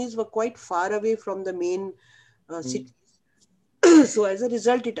colonies were quite far away from the main cities. So as a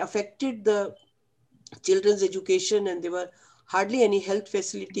result, it affected the children's education, and there were hardly any health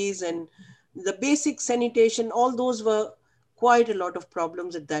facilities, and the basic sanitation, all those were quite a lot of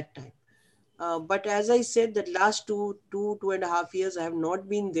problems at that time. But as I said, that last 2.5 years, I have not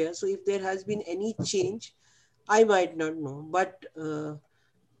been there. So if there has been any change, I might not know, but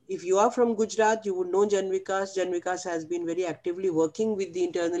if you are from Gujarat, you would know Janvikas. Janvikas has been very actively working with the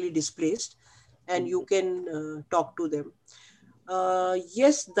internally displaced, and you can talk to them.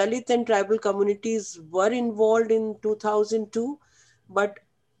 Yes, Dalit and tribal communities were involved in 2002, but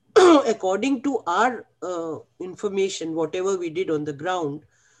according to our information, whatever we did on the ground,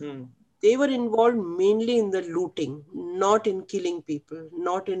 Hmm. they were involved mainly in the looting, not in killing people,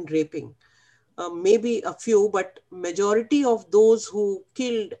 not in raping. Maybe a few, but majority of those who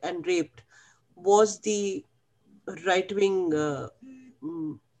killed and raped was the right wing,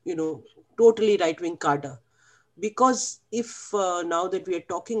 mm, you know, totally right wing cadre. Because if now that we are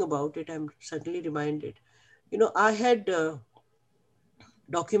talking about it, I'm suddenly reminded, I had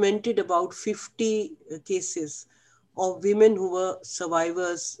documented about 50 cases of women who were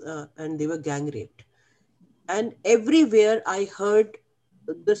survivors and they were gang raped. And everywhere I heard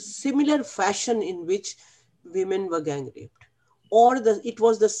the similar fashion in which women were gang raped, or it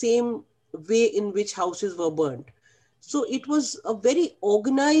was the same way in which houses were burned. So it was a very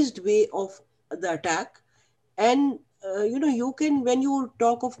organized way of the attack. And you can, when you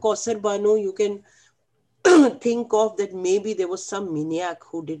talk of Kausar Bano, you can think of that maybe there was some maniac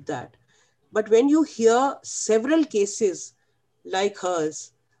who did that. But when you hear several cases like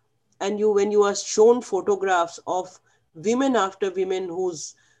hers, and when you are shown photographs of women after women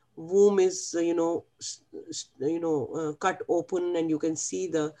whose womb is cut open, and you can see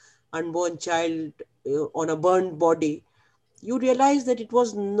the unborn child on a burned body, you realize that it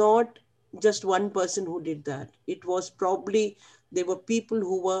was not just one person who did that. It was probably, there were people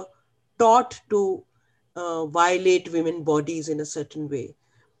who were taught to violate women bodies in a certain way.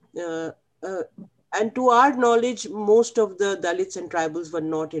 uh, uh, and to our knowledge, most of the Dalits and tribals were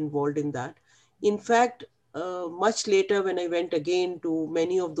not involved in that. In fact, much later, when I went again to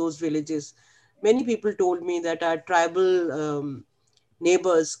many of those villages, many people told me that our tribal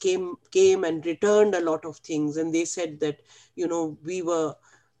neighbors came and returned a lot of things, and they said that we were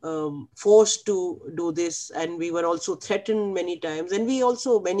forced to do this, and we were also threatened many times, and we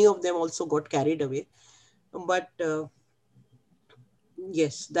also, many of them also got carried away. But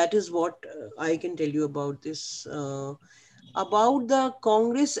yes, that is what I can tell you about this. About the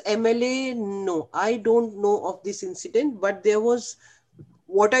Congress MLA, no, I don't know of this incident, but there was,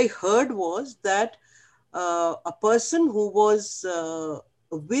 what I heard was that a person who was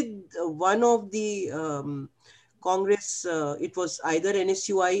with one of the Congress, it was either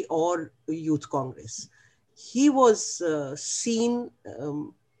NSUI or Youth Congress. He was seen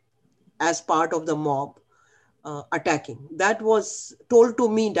as part of the mob attacking. That was told to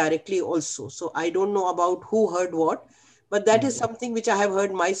me directly also. So I don't know about who heard what, but that is something which I have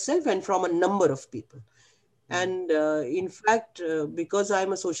heard myself and from a number of people. And in fact, because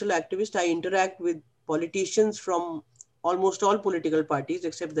I'm a social activist, I interact with politicians from almost all political parties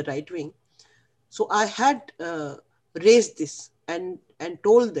except the right wing. So I had raised this and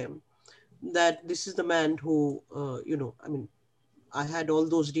told them that this is the man who, I mean, I had all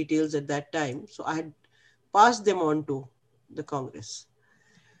those details at that time. So I had passed them on to the Congress.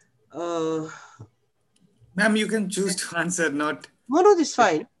 Uh, Ma'am, you can choose to answer, not. no, this is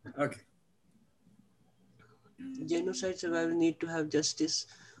fine. Okay. Genocide survivors need to have justice.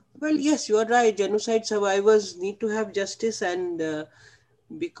 Well, yes, you are right. Genocide survivors need to have justice, and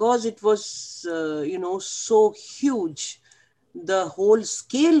because it was, so huge, the whole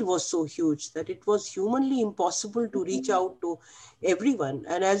scale was so huge that it was humanly impossible to reach out to everyone.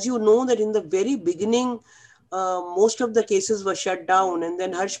 And as you know, that in the very beginning, most of the cases were shut down, and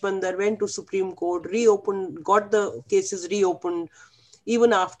then Harsh Bandar went to Supreme Court, reopened, got the cases reopened.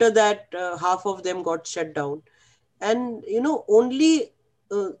 Even after that, half of them got shut down. And only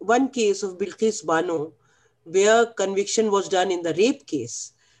one case of Bilqis Bano, where conviction was done in the rape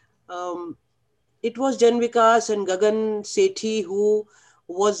case. Um, it was Jan Vikas and Gagan Sethi who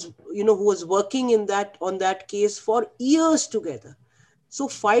was working in that on that case for years together. So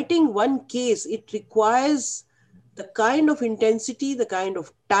fighting one case, it requires the kind of intensity, the kind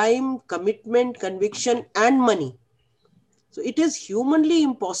of time, commitment, conviction, and money. So it is humanly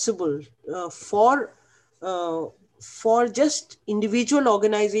impossible uh, for uh, for just individual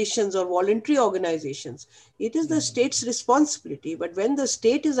organizations or voluntary organizations. It is the state's responsibility. But when the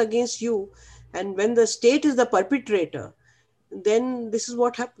state is against you, and when the state is the perpetrator, then this is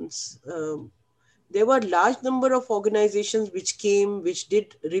what happens. There were large number of organizations which came, which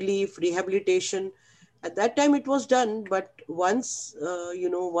did relief, rehabilitation. At that time, it was done. But once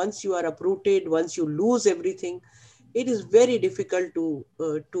once you are uprooted, once you lose everything, it is very difficult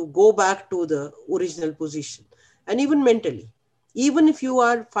to go back to the original position. And even mentally, even if you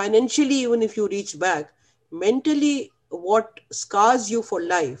are financially, even if you reach back, mentally what scars you for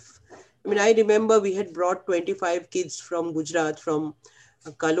life. I mean, I remember we had brought 25 kids from Gujarat, from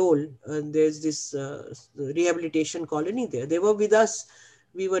Kalol. There's this rehabilitation colony there. They were with us.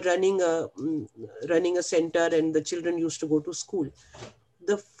 We were running a center, and the children used to go to school.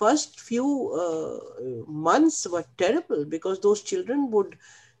 The first few months were terrible because those children would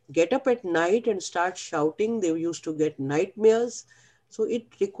get up at night and start shouting. They used to get nightmares. So it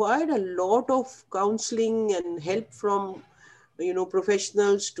required a lot of counseling and help from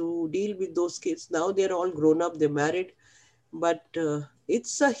professionals to deal with those kids. Now they're all grown up, they're married, but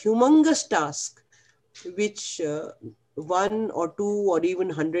it's a humongous task which one or two or even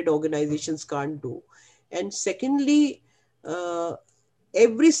 100 organizations can't do. And secondly, uh,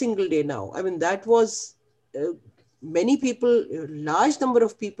 every single day now, I mean, that was many people, a large number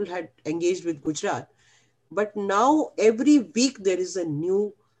of people had engaged with Gujarat, but now every week there is a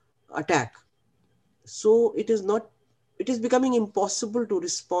new attack. So it is becoming impossible to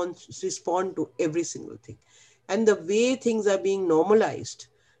respond to every single thing. And the way things are being normalized,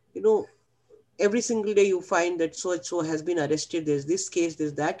 you know every single day you find that so and so has been arrested, there's this case,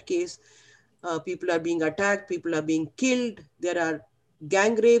 there's that case. People are being attacked, people are being killed, there are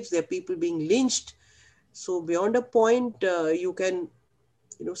gang rapes, there are people being lynched. So beyond a point, you can,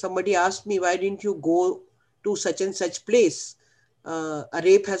 somebody asked me, why didn't you go to such and such place? A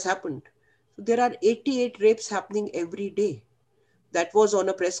rape has happened. So there are 88 rapes happening every day. That was on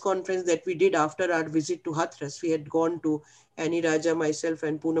a press conference that we did after our visit to Hathras. We had gone to, Annie Raja, myself,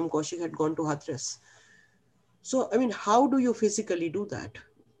 and Poonam Kaushik had gone to Hathras. So, I mean, how do you physically do that?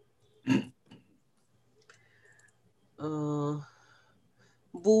 Uh,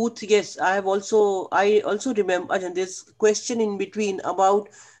 Booth, yes, I also remember, and this question in between about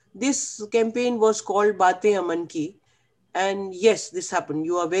this campaign was called Baatein Aman Ki. And yes, this happened.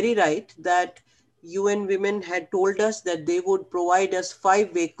 You are very right that UN Women had told us that they would provide us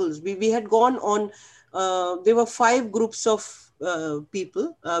 5 vehicles. We had gone on, there were 5 groups of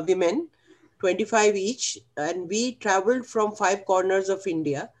people, women, 25 each, and we traveled from 5 corners of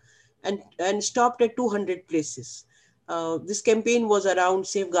India and stopped at 200 places. This campaign was around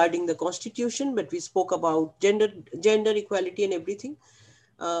safeguarding the constitution, but we spoke about gender equality and everything.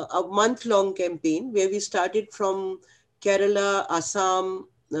 A month-long campaign where we started from Kerala, Assam,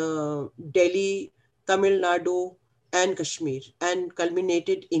 Delhi, Tamil Nadu, and Kashmir, and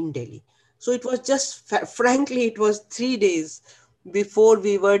culminated in Delhi. So it was just, frankly, it was 3 days before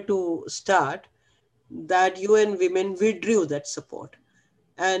we were to start that UN Women withdrew that support.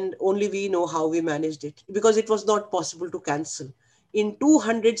 And only we know how we managed it because it was not possible to cancel. In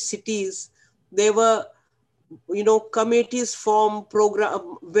 200 cities, there were committees formed,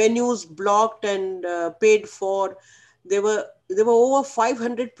 program venues blocked and paid for. There were over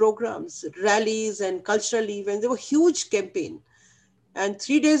 500 programs, rallies and cultural events. There were huge campaign, and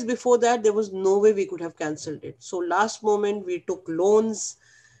 3 days before that there was no way we could have cancelled it. So last moment we took loans,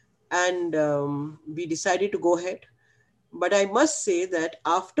 and we decided to go ahead. But I must say that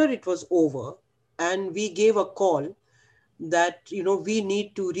after it was over and we gave a call that we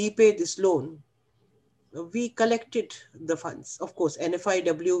need to repay this loan, we collected the funds. Of course,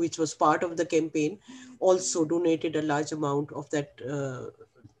 NFIW, which was part of the campaign, also donated a large amount of that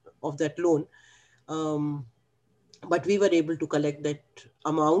loan. Um, but we were able to collect that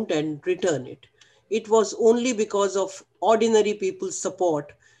amount and return it. It was only because of ordinary people's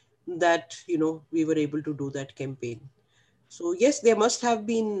support that we were able to do that campaign. So yes, there must have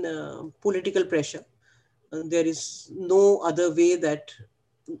been political pressure. There is no other way that,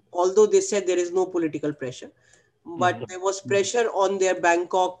 although they said there is no political pressure, but there was pressure on their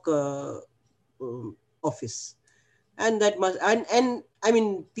Bangkok office. And that must, and I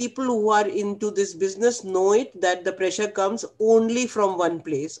mean, people who are into this business know it, that the pressure comes only from one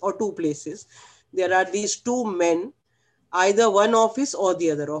place or two places. There are these two men, either one office or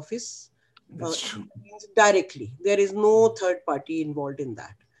the other office, That's true. directly. There is no third party involved in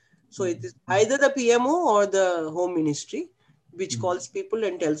that. So it is either the PMO or the Home Ministry which calls people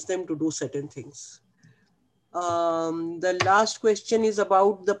and tells them to do certain things. The last question is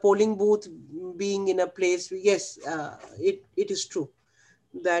about the polling booth being in a place. Yes, it is true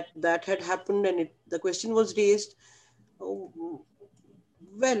that that had happened, and the question was raised. Oh,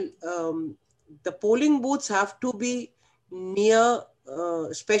 well, the polling booths have to be near,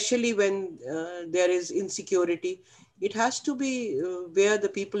 especially when there is insecurity. It has to be where the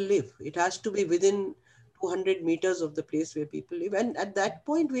people live. It has to be within 200 meters of the place where people live. And at that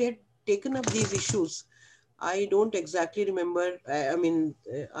point, we had taken up these issues. I don't exactly remember. I mean,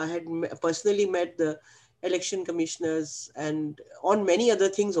 I had personally met the election commissioners and on many other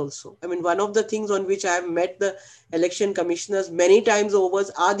things also. I mean, one of the things on which I have met the election commissioners many times over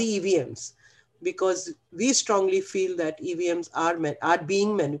are the EVMs, because we strongly feel that EVMs are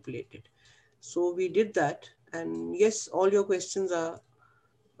being manipulated. So we did that. And yes, all your questions are,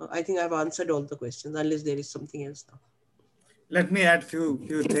 I think I've answered all the questions, unless there is something else now. Let me add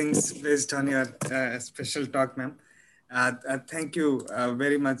few things based on your special talk, ma'am. Thank you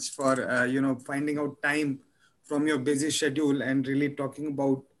very much for finding out time from your busy schedule and really talking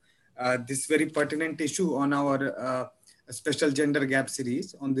about this very pertinent issue on our special gender gap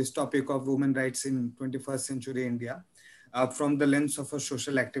series on this topic of women rights in 21st century India from the lens of a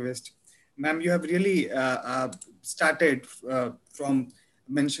social activist. Ma'am, you have really started from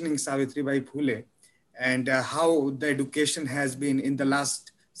mentioning Savitri Bai Phule and how the education has been in the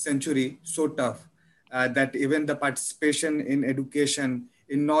last century so tough that even the participation in education,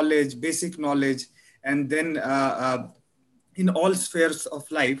 in knowledge, basic knowledge, and then in all spheres of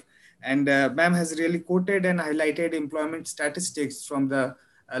life. And ma'am has really quoted and highlighted employment statistics from the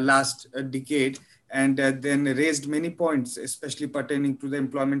last decade, and then raised many points, especially pertaining to the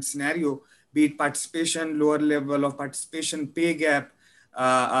employment scenario, be it participation, lower level of participation, pay gap,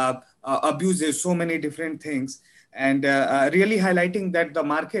 abuses, so many different things, and really highlighting that the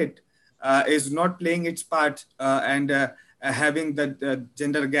market is not playing its part and having the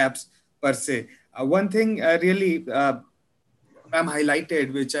gender gaps per se. One thing really ma'am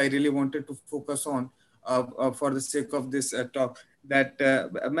highlighted, which I really wanted to focus on for the sake of this talk, that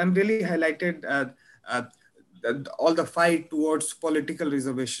ma'am really highlighted uh, all the fight towards political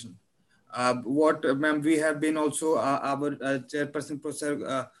reservation. What, ma'am, we have been also, our chairperson,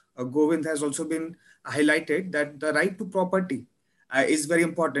 Professor Govind, has also been highlighted that the right to property is very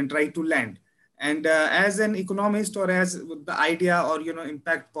important, right to land. And as an economist, or as the idea or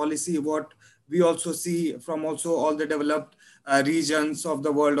impact policy, what we also see from also all the developed regions of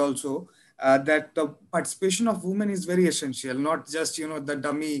the world also, that the participation of women is very essential, not just the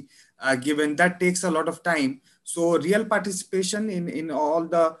dummy given that takes a lot of time. So real participation in all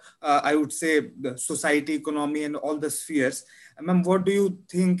the I would say the society, economy, and all the spheres. Ma'am, what do you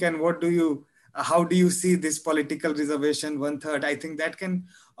think, and what do you how do you see this political reservation one third? I think that can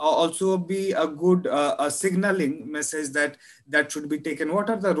also be a good a signaling message that should be taken. What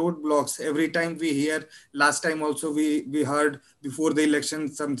are the roadblocks? Every time we hear, last time also we heard before the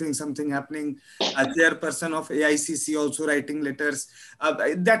election something happening. A chairperson of AICC also writing letters.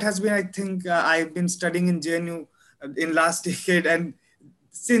 That has been, I think, I've been studying in JNU in last decade, and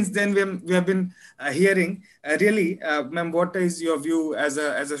since then we have been hearing really, ma'am, what is your view as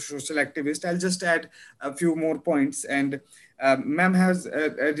a social activist? I'll just add a few more points. And ma'am has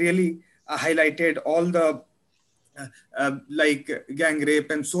really highlighted all the like gang rape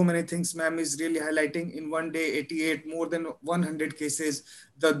and so many things. Ma'am is really highlighting in one day 88 more than 100 cases,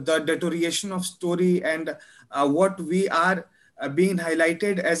 the deterioration of story, and what we are being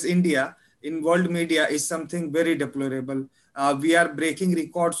highlighted as India in world media is something very deplorable. We are breaking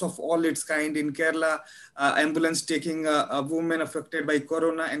records of all its kind. In Kerala, ambulance taking a woman affected by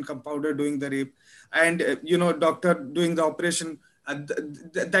corona and compounder doing the rape, and doctor doing the operation.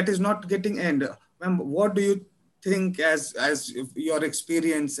 That is not getting end. Ma'am, what do you think, as your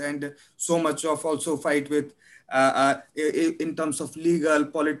experience and so much of also fight with in terms of legal,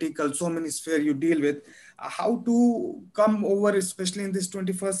 political, so many sphere you deal with, how to come over, especially in this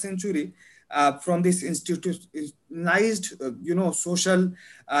 21st century, from this institutionalized, social,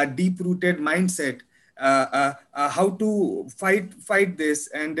 deep-rooted mindset, how to fight this,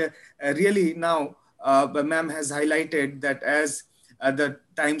 and really now, ma'am has highlighted that as the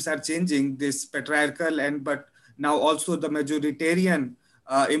times are changing, this patriarchal and but now also the majoritarian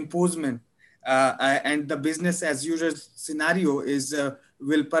imposement and the business as usual scenario is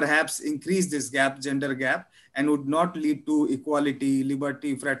will perhaps increase this gap, gender gap, and would not lead to equality,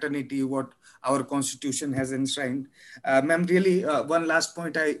 liberty, fraternity, what our constitution has enshrined. Ma'am, really, one last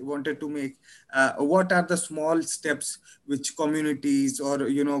point I wanted to make. What are the small steps which communities or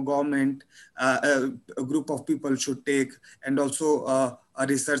government, a group of people should take, and also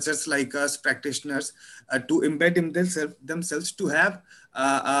researchers like us, practitioners, to embed in themselves to have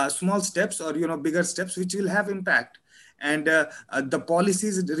small steps or bigger steps which will have impact. And the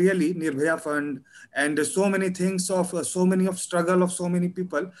policies, really, Nirbhaya Fund, and so many things of so many of struggle of so many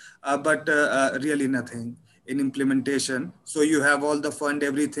people, but really nothing in implementation. So you have all the fund,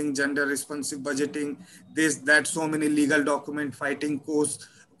 everything, gender responsive budgeting, this, that, so many legal document fighting, court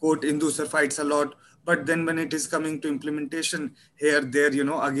inducer fights a lot. But then when it is coming to implementation here, there,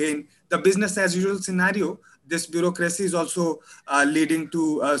 again, the business as usual scenario, this bureaucracy is also leading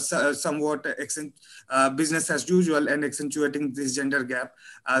to somewhat business as usual and accentuating this gender gap.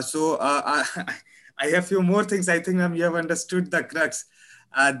 I have few more things. I think, ma'am, you have understood the crux,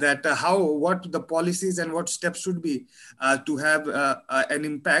 that what the policies and what steps should be to have an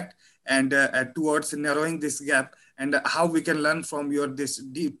impact and towards narrowing this gap, and how we can learn from your this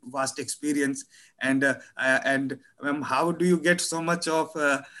deep vast experience, and how do you get so much of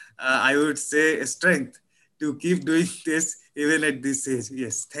I would say strength to keep doing this even at this age?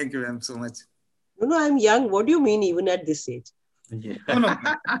 Yes, thank you, ma'am, so much. No, no, I'm young. What do you mean, even at this age? Yeah. No, no.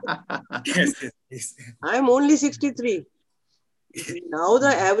 Yes, yes, yes. I'm only 63. Now the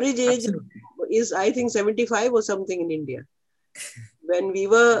average age Absolutely. is, I think, 75 or something in India. When we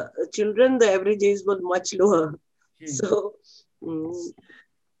were children, the average age was much lower. So, mm,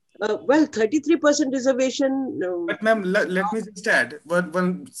 well, 33% reservation. But ma'am, let me just add,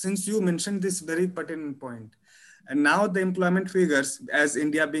 since you mentioned this very pertinent point, and now the employment figures, as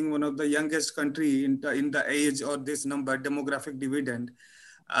India being one of the youngest country in the age or this number demographic dividend,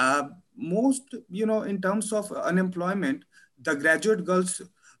 most, in terms of unemployment, the graduate girls,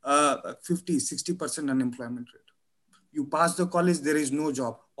 50, 60% unemployment rate. You pass the college, there is no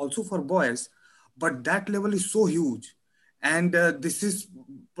job. Also for boys, but that level is so huge, and this is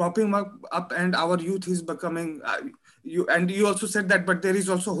propping up, and our youth is becoming. You also said that, but there is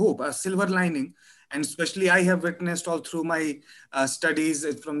also hope, a silver lining, and especially I have witnessed all through my studies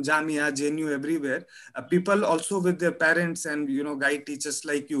from Jamia, JNU, everywhere. People also with their parents and guide teachers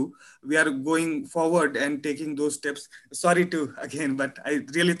like you, we are going forward and taking those steps. Sorry to again, but I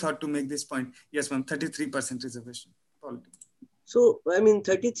really thought to make this point. Yes, ma'am, 33% reservation. So, I mean,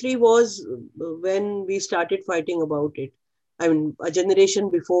 33 was when we started fighting about it. I mean, a generation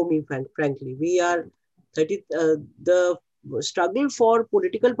before me, frankly. We are 30, the struggle for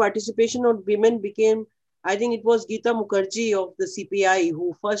political participation of women became, I think it was Geeta Mukherjee of the CPI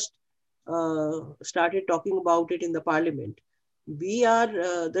who first started talking about it in the parliament. We are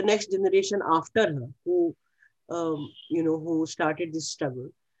the next generation after her who started this struggle.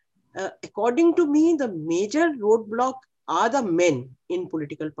 According to me, the major roadblock are the men in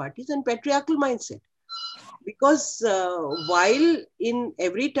political parties and patriarchal mindset. Because while in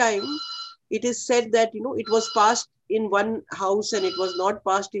every time it is said that it was passed in one house and it was not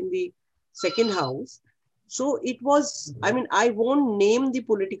passed in the second house. So it was, I mean, I won't name the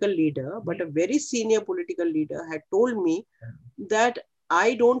political leader, but a very senior political leader had told me that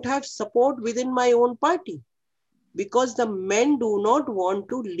I don't have support within my own party because the men do not want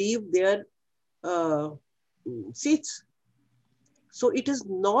to leave their uh, seats. So it is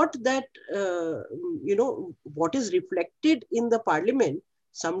not that, what is reflected in the parliament.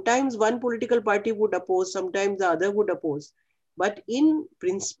 Sometimes one political party would oppose, sometimes the other would oppose. But in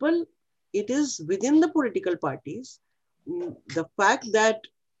principle, it is within the political parties. The fact that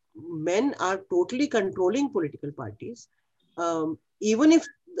men are totally controlling political parties, even if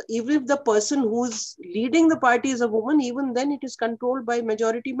the person who's leading the party is a woman, even then it is controlled by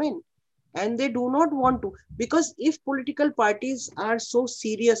majority men. And they do not want to, because if political parties are so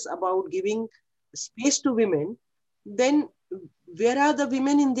serious about giving space to women, then where are the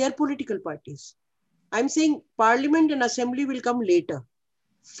women in their political parties? I'm saying parliament and assembly will come later.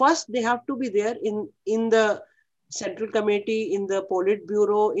 First, they have to be there in the central committee, in the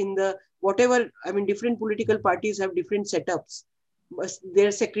Politburo, in the whatever. I mean, different political parties have different setups,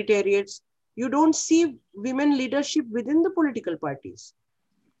 their secretariats. You don't see women leadership within the political parties.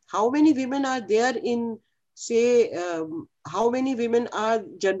 How many women are there in, say, how many women are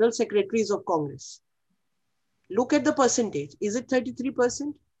general secretaries of Congress? Look at the percentage. Is it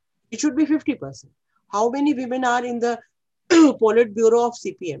 33%? It should be 50%. How many women are in the Politburo of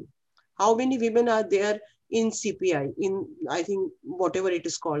CPM? How many women are there in CPI? In, I think, whatever it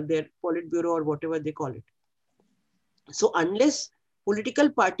is called, their Politburo or whatever they call it. So unless political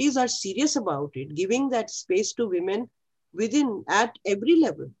parties are serious about it, giving that space to women within at every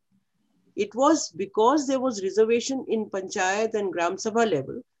level, it was because there was reservation in Panchayat and Gram Sabha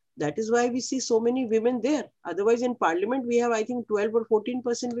level. That is why we see so many women there. Otherwise, in parliament, we have, I think, 12 or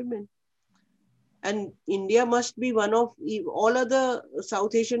 14% women. And India must be one of, all other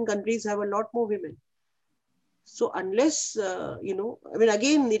South Asian countries have a lot more women. So unless, I mean,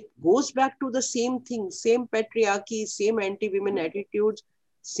 again, it goes back to the same thing, same patriarchy, same anti-women attitudes,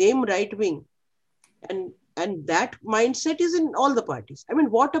 same right wing. And that mindset is in all the parties. I mean,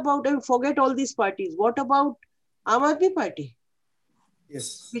 what about, I mean, forget all these parties. What about Aam Aadmi Party?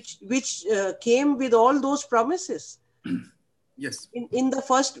 Yes. Which came with all those promises. Yes. In the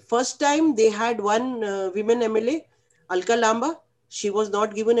first time, they had one women MLA, Alka Lamba. She was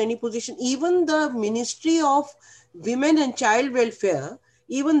not given any position. Even the Ministry of Women and Child Welfare,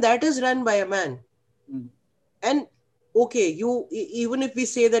 even that is run by a man. Mm. And okay, even if we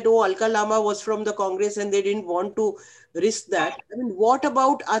say that, oh, Alka Lama was from the Congress and they didn't want to risk that. I mean, what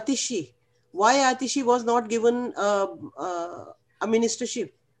about Atishi? Why Atishi was not given a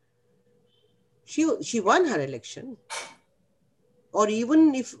ministership? She won her election, or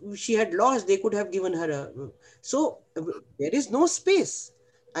even if she had lost, they could have given her a. So there is no space.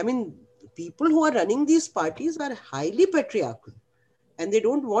 I mean, people who are running these parties are highly patriarchal, and they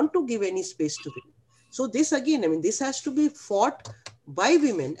don't want to give any space to women. So this again, I mean, this has to be fought by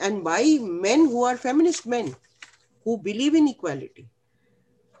women and by men who are feminist men who believe in equality.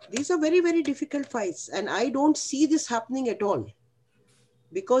 These are very, very difficult fights, and I don't see this happening at all,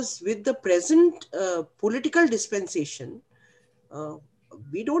 because with the present political dispensation, uh,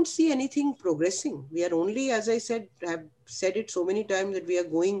 we don't see anything progressing. We are only, as I said, have said it so many times, that we are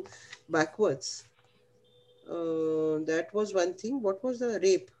going backwards. That was one thing. What was the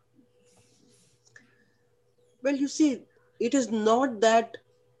rape? Well, you see, it is not that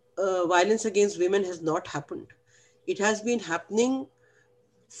violence against women has not happened. It has been happening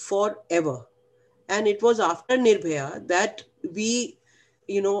forever. And it was after Nirbhaya that the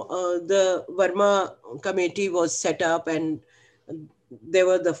Verma committee was set up, and there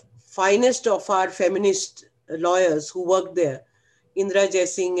were the finest of our feminist lawyers who worked there, Indra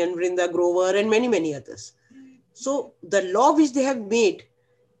Jaising and Vrinda Grover and many, many others. So the law which they have made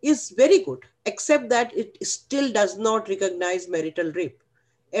is very good, except that it still does not recognize marital rape.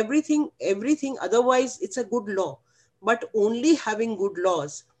 Everything otherwise, it's a good law. But only having good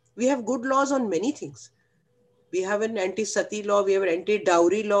laws, we have good laws on many things. We have an anti-sati law, we have an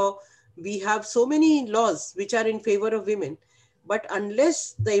anti-dowry law, we have so many laws which are in favor of women. But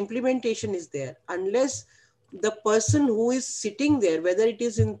unless the implementation is there, unless the person who is sitting there, whether it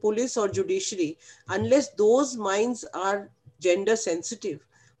is in police or judiciary, unless those minds are gender sensitive,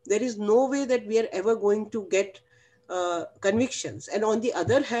 there is no way that we are ever going to get convictions. And on the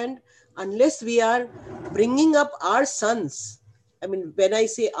other hand, unless we are bringing up our sons, I mean, when I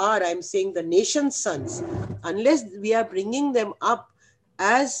say our, I'm saying the nation's sons, unless we are bringing them up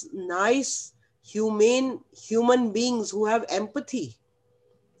as nice, humane human beings who have empathy,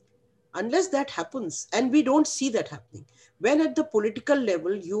 unless that happens, and we don't see that happening. When at the political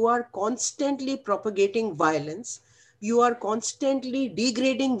level, you are constantly propagating violence, you are constantly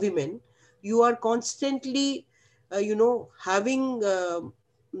degrading women, you are constantly, having,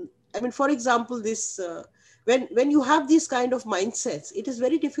 I mean, for example, this, when you have these kind of mindsets, it is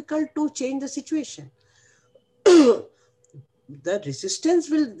very difficult to change the situation. The resistance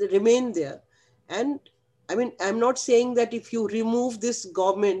will remain there. And I mean, I'm not saying that if you remove this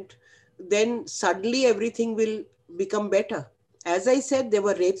government, then suddenly everything will become better. As I said, there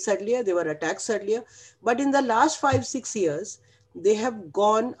were rapes earlier, there were attacks earlier, but in the last 5-6 years, they have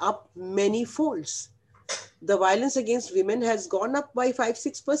gone up many folds. The violence against women has gone up by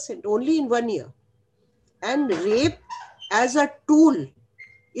 5-6% only in 1 year. And rape as a tool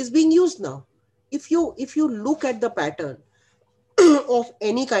is being used now. If you look at the pattern of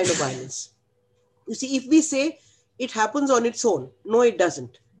any kind of violence, you see, if we say it happens on its own, no, it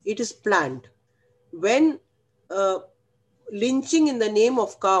doesn't. It is planned. When uh, lynching in the name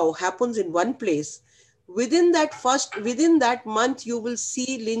of cow happens in one place, within that month, you will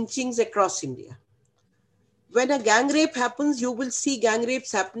see lynchings across India. When a gang rape happens, you will see gang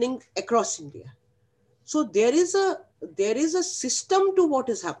rapes happening across India. So there is a system to what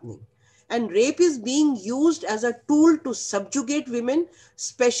is happening, and rape is being used as a tool to subjugate women,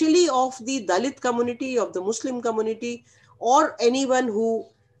 especially of the Dalit community, of the Muslim community, or anyone who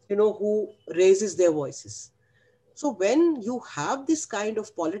raises their voices. So when you have this kind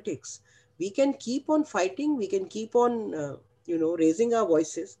of politics, we can keep on fighting, we can keep on raising our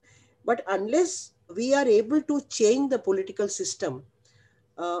voices, but unless we are able to change the political system,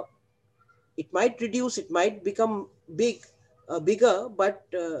 uh, it might reduce, it might become bigger, but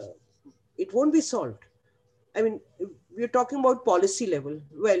it won't be solved. I mean, we're talking about policy level.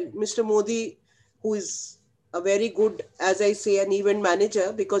 Well, Mr. Modi, who is a very good, as I say, an event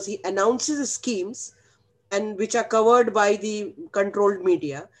manager, because he announces schemes and which are covered by the controlled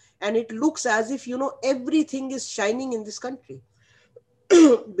media, and it looks as if everything is shining in this country.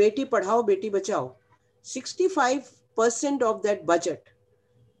 Beti padhao, beti bachao. 65% of that budget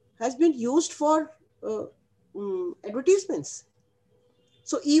has been used for uh, advertisements.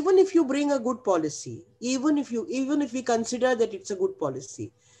 So even if you bring a good policy, even if we consider that it's a good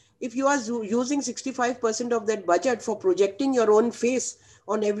policy, if you are using 65% of that budget for projecting your own face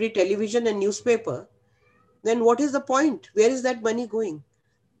on every television and newspaper, then what is the point? Where is that money going?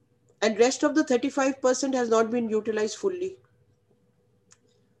 And rest of the 35% has not been utilized fully.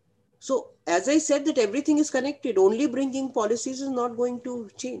 So as I said, that everything is connected. Only bringing policies is not going to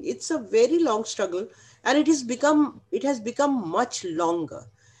change. It's a very long struggle, and it has become much longer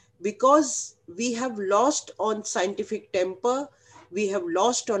because we have lost on scientific temper, we have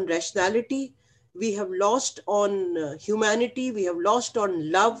lost on rationality, we have lost on humanity, we have lost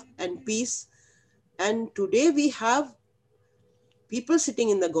on love and peace. And today we have people sitting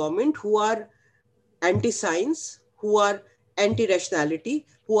in the government who are anti science, who are anti rationality,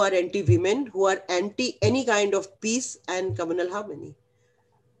 who are anti women, who are anti any kind of peace and communal harmony.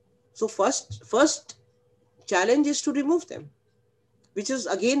 So first challenge is to remove them, which is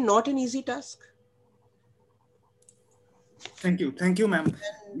again not an easy task. Thank you, ma'am.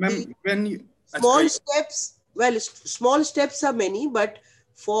 The Ma'am, when you, small steps, well, small steps are many, but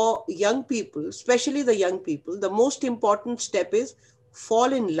for young people, especially the young people, the most important step is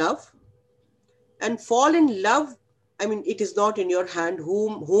fall in love. And fall in love, I mean, it is not in your hand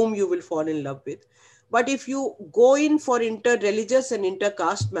whom you will fall in love with. But if you go in for inter-religious and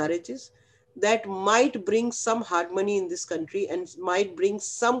inter-caste marriages, that might bring some harmony in this country and might bring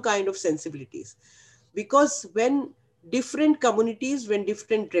some kind of sensibilities. Because when different communities, when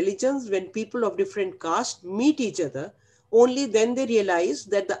different religions, when people of different caste meet each other, only then they realize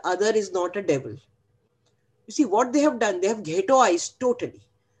that the other is not a devil. You see what they have done, they have ghettoized totally.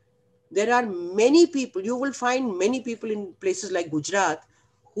 There are many people, you will find many people in places like Gujarat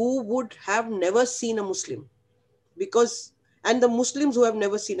who would have never seen a Muslim, because, and the Muslims who have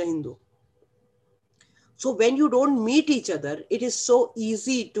never seen a Hindu. So when you don't meet each other, it is so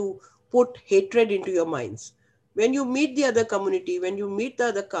easy to put hatred into your minds. When you meet the other community, when you meet the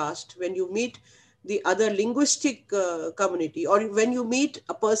other caste, when you meet the other linguistic community, or when you meet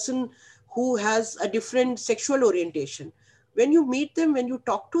a person who has a different sexual orientation, when you meet them, when you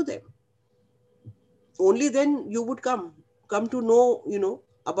talk to them, only then you would come to know,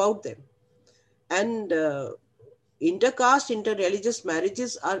 about them. And intercaste, interreligious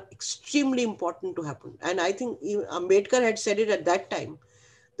marriages are extremely important to happen. And I think even Ambedkar had said it at that time,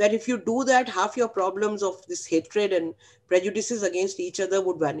 that if you do that, half your problems of this hatred and prejudices against each other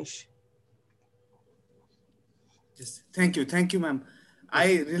would vanish. yes, thank you, ma'am.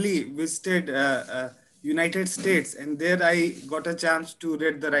 I really visited United States, and there I got a chance to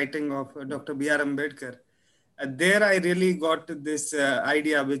read the writing of Dr. B.R. Ambedkar. There I really got this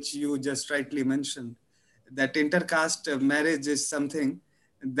idea, which you just rightly mentioned, that intercaste marriage is something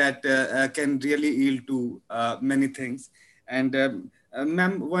that can really yield to many things. And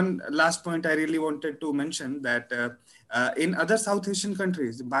ma'am, one last point I really wanted to mention that in other South Asian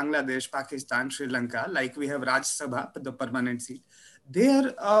countries, Bangladesh, Pakistan, Sri Lanka, like we have Raj Sabha, the permanent seat,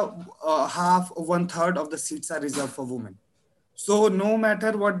 there half, one third of the seats are reserved for women. So no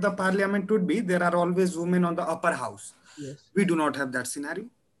matter what the parliament would be, there are always women on the upper house. Yes. We do not have that scenario.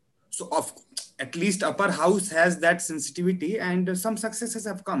 So of at least upper house has that sensitivity, and some successes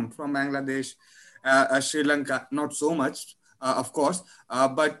have come from Bangladesh, Sri Lanka, not so much, of course,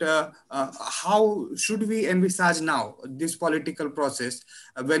 but how should we envisage now this political process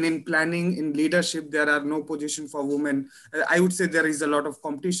when in planning, in leadership, there are no position for women? I would say there is a lot of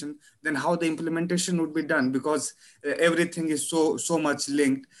competition. Then how the implementation would be done, because everything is so much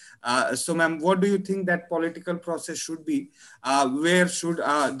linked. So, ma'am, what do you think that political process should be? Where should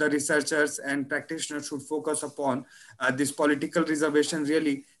the researchers and practitioners should focus upon? This political reservation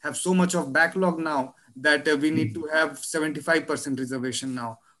really have so much of backlog now that we need to have 75% reservation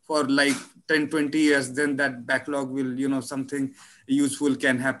now for like 10, 20 years. Then that backlog will, something useful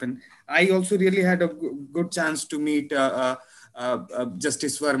can happen. I also really had a good chance to meet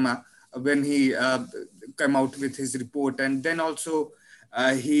Justice Verma when he came out with his report, and then also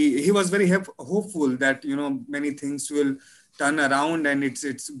he was very hopeful that many things will turn around, and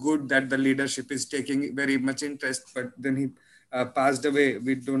it's good that the leadership is taking very much interest. But then he passed away.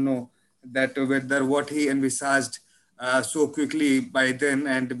 We don't know that whether what he envisaged so quickly by then,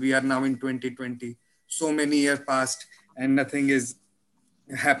 and we are now in 2020. So many years passed, and nothing is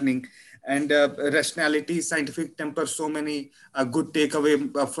happening. And rationality, scientific temper, so many good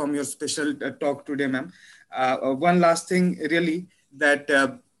takeaway from your special talk today, ma'am. One last thing, really, that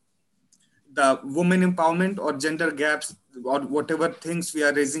the women empowerment or gender gaps or whatever things we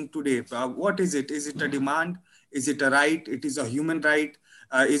are raising today, what is it? Is it a demand? Is it a right? It is a human right?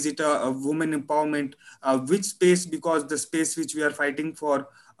 Is it a woman empowerment? Which space? Because the space which we are fighting for,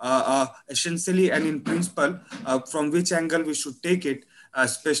 essentially and in principle, from which angle we should take it,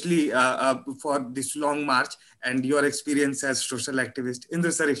 especially for this long march and your experience as social activist.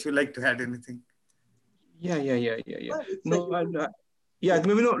 Indra sir, if you like to add anything. Yeah. Well, it's a No, human. yeah,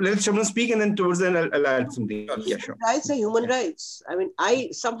 maybe no, let Shabnam speak and then towards the end I'll add something. Yeah, sure. Human rights are human Yeah. rights. I mean,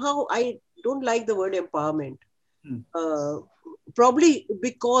 I don't like the word empowerment. Hmm. Uh, Probably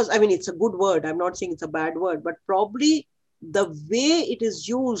because, I mean, it's a good word. I'm not saying it's a bad word, but probably the way it is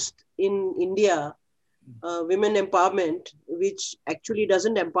used in India, women empowerment, which actually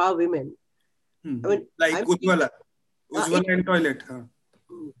doesn't empower women. I mean, Like I'm saying, Ujjwala. it, Ujjwala and toilet. Huh?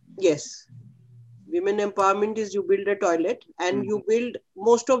 yes, women empowerment is you build a toilet and Hmm. you build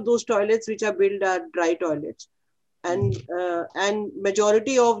most of those toilets which are built are dry toilets, and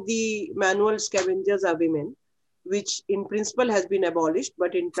majority of the manual scavengers are women, which in principle has been abolished,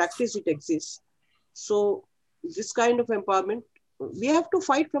 but in practice it exists. So this kind of empowerment, we have to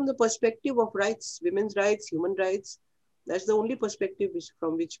fight from the perspective of rights, women's rights, human rights. That's the only perspective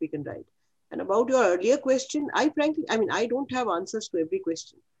from which we can write. And about your earlier question, I mean, I don't have answers to every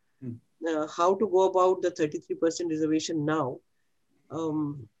question. Hmm. How to go about the 33% reservation now?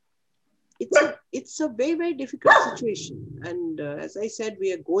 Um, it's a very difficult situation, and as I said,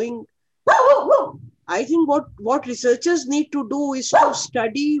 we are going. I think what researchers need to do is to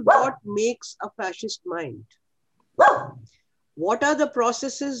study what makes a fascist mind. What are the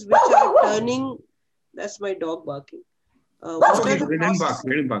processes which are turning? That's my dog barking. It's What okay. are the They didn't bark. process?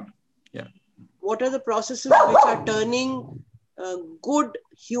 They didn't bark. Yeah. What are the processes which are turning good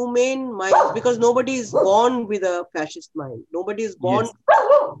humane minds? Because nobody is born with a fascist mind. Nobody is born, Yes.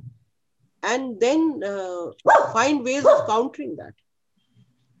 and then find ways of countering that.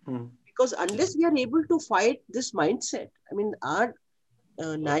 Hmm. Because unless we are able to fight this mindset, I mean, our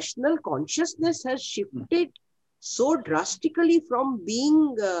national consciousness has shifted so drastically from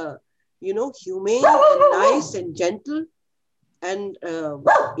being, humane and nice and gentle and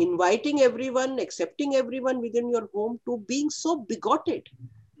inviting everyone, accepting everyone within your home to being so bigoted.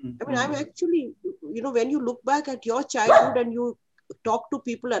 I mean, I'm actually, when you look back at your childhood and you talk to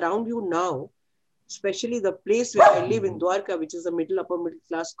people around you now, especially the place where I live in Dwarka, which is a upper middle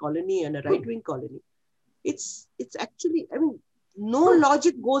class colony and a right wing colony, it's actually, I mean, no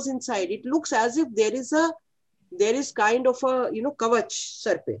logic goes inside. It looks as if there is kind of a कवच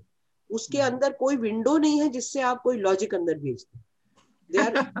सर पे, उसके अंदर कोई window नहीं है जिससे आप कोई लॉजिक अंदर भेज दें. They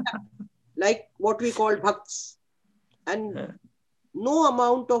are like what we call bhakts, and no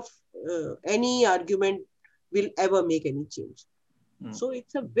amount of any argument will ever make any change. So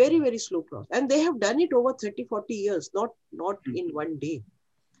it's a very slow process, and they have done it over 30-40 years, not in one day.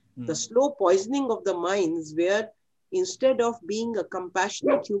 The slow poisoning of the minds, where instead of being a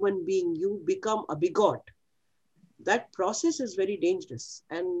compassionate human being, you become a bigot. That process is very dangerous,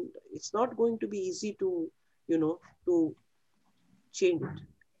 and it's not going to be easy to change it.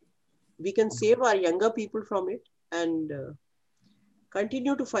 We can save our younger people from it and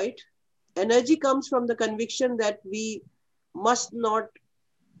continue to fight. Energy comes from the conviction that we must not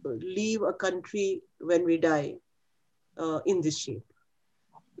leave a country when we die in this shape.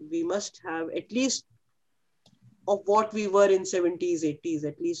 We must have at least of what we were in 70s, 80s,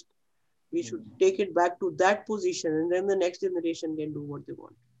 at least we should take it back to that position, and then the next generation can do what they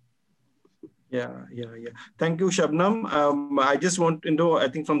want. Yeah. Thank you, Shabnam. I just want to know, I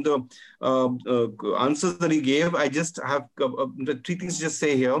think from the answers that he gave, I just have the three things to just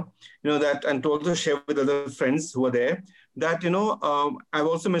say here, that, and to also share with other friends who are there, that, I've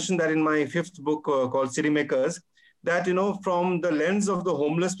also mentioned that in my fifth book called City Makers, that, from the lens of the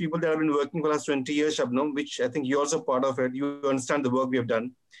homeless people that have been working for the last 20 years, Shabnam, which I think you're also part of it, you understand the work we have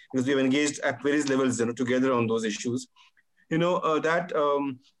done, because we have engaged at various levels, together on those issues, that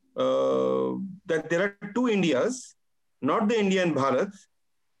there are two Indias, not the India and Bharat,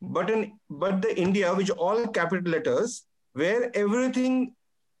 but the India which all capital letters, where everything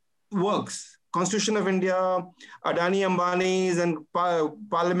works. Constitution of India, Adani Ambani's and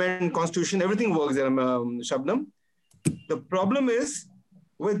Parliament, Constitution, everything works there, Shabnam. The problem is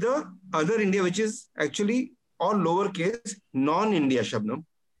with the other India, which is actually all lowercase non-India, Shabnam,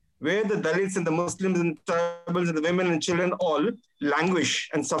 where the Dalits and the Muslims and tribals and the women and children all languish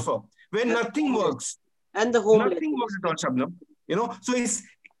and suffer, where nothing works. And the homeless. Nothing works at all, Shabnam. So it's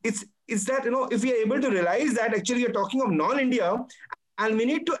that, if we are able to realize that actually you're talking of non-India, and we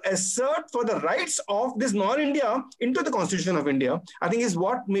need to assert for the rights of this non-India into the Constitution of India, I think is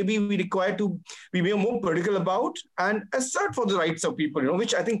what maybe we require to be more political about and assert for the rights of people,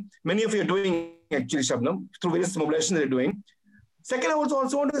 which I think many of you are doing actually, Shabnam, through various mobilizations they're doing. Second, I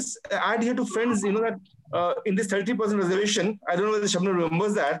also want to add here to friends, that in this 30% reservation, I don't know whether Shabnam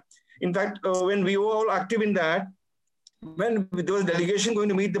remembers that. In fact, when we were all active in that, when there was a delegation going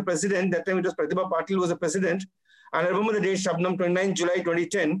to meet the president, that time it was Pratibha Patil was the president, and I remember the date, Shabnam, 29 July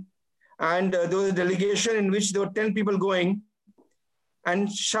 2010, and there was a delegation in which there were 10 people going, and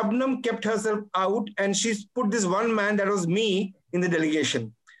Shabnam kept herself out, and she put this one man, that was me, in the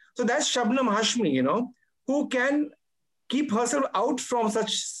delegation. So that's Shabnam Hashmi, who can keep herself out from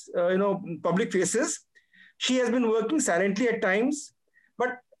such, public faces. She has been working silently at times,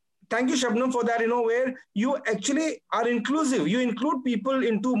 but thank you, Shabnam, for that, where you actually are inclusive. You include people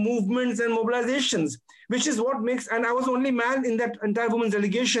into movements and mobilizations, which is what makes, and I was the only man in that entire women's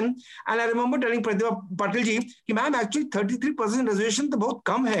delegation. And I remember telling Pratibha Patil ji, कि ma'am actually 33% reservation तो बहुत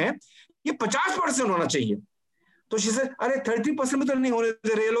कम है, ये 50% होना चाहिए. तो she से अरे 33% में तो नहीं होने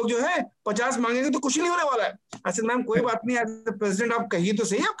दे रहे, ये लोग जो है 50 मांगेंगे तो कुछ नहीं होने वाला है. I said, मैम कोई बात नहीं, एज द प्रेसिडेंट आप कहिए तो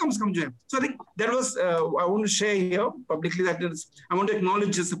सही, आप कम से कम जो है. So I think that was I want to share here publicly that I want to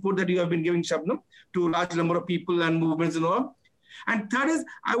acknowledge the support that you have been giving, Shabnam, to a large number of people and movements and all. And third is,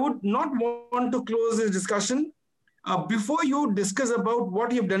 I would not want to close this discussion before you discuss about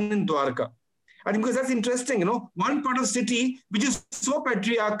what you have done in Dwarka. I think because that's interesting, one part of city which is so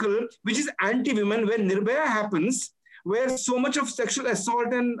patriarchal, which is anti-women, where Nirbhaya happens, where so much of sexual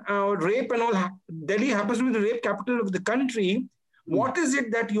assault and rape and all, Delhi happens to be the rape capital of the country. What is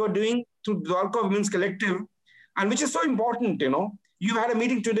it that you are doing through Dwarka Women's Collective, and which is so important, You had a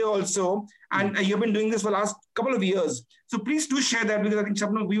meeting today also, and you've been doing this for the last couple of years. So please do share that, because I think,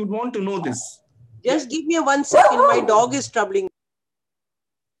 Shabnam, we would want to know this. Just give me 1 second. My dog is troubling.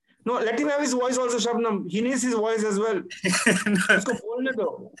 No, let him have his voice also, Shabnam. He needs his voice as well. उसको बोलने दो,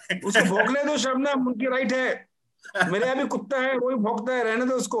 उसको भौंकने दो, Shabnam, उनकी right है. मेरे यहाँ भी कुत्ता है, वो भी भौंकता है, रहने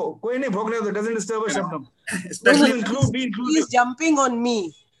दो उसको. कोई नहीं भौंकने दो, doesn't disturb us, Shabnam. Especially be inclusive. He's jumping on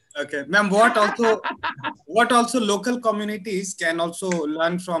me. Okay, ma'am. What also local communities can also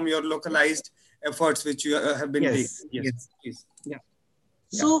learn from your localized efforts, which you have been doing. Yes, please. Yeah.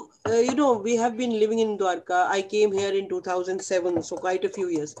 So, we have been living in Dwarka. I came here in 2007, so quite a few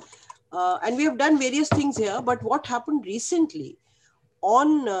years. And we have done various things here. But what happened recently,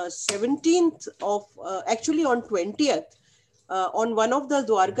 on 17th of, actually on 20th, on one of the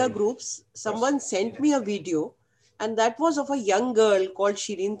Dwarka groups, someone sent me a video, and that was of a young girl called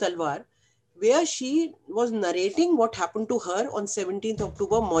Shireen Talwar, where she was narrating what happened to her on 17th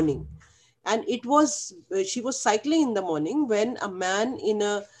October morning. And it was, she was cycling in the morning when a man in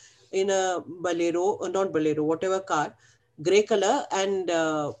a Bolero, not Bolero, whatever car, gray color and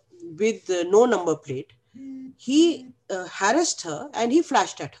with no number plate, he harassed her and he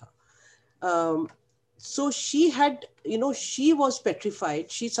flashed at her. So she had, she was petrified.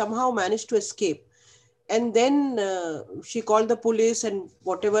 She somehow managed to escape. And then she called the police and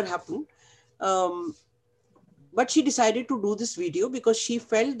whatever happened. But she decided to do this video because she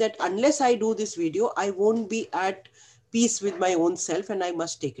felt that unless I do this video, I won't be at peace with my own self and I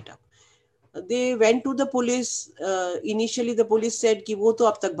must take it up. They went to the police. Initially, the police said कि वो तो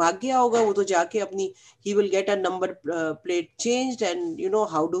अब तक भाग गया होगा, वो तो जाके अपनी, he will get a number plate changed, and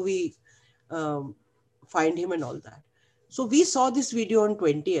how do we find him and all that. So we saw this video on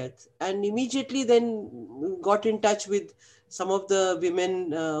 20th and immediately then got in touch with some of the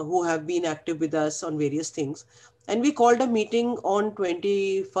women who have been active with us on various things. And we called a meeting on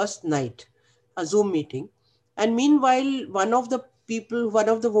 21st night, a Zoom meeting. And meanwhile, one of the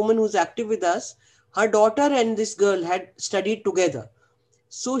women who's active with us, her daughter and this girl had studied together.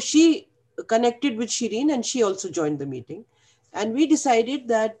 So she connected with Shireen and she also joined the meeting. And we decided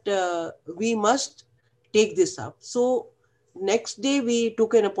that we must take this up. So next day we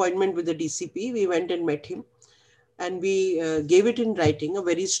took an appointment with the DCP. We went and met him. And we gave it in writing, a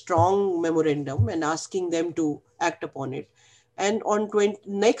very strong memorandum, and asking them to act upon it. And on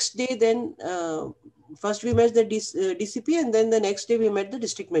next day, then first we met the DCP, and then the next day we met the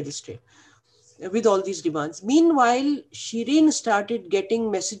district magistrate with all these demands. Meanwhile, Shireen started getting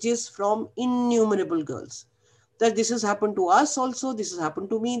messages from innumerable girls that this has happened to us also, this has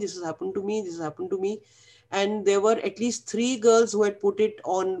happened to me, this has happened to me, this has happened to me. And there were at least 3 girls who had put it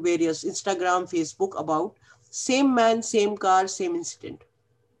on various Instagram, Facebook about same man, same car, same incident.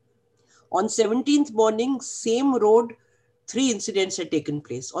 On 17th morning, same road, 3 incidents had taken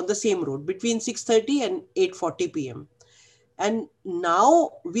place on the same road between 6:30 and 8:40 p.m. And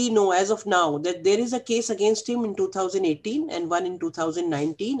now we know, as of now, that there is a case against him in 2018 and one in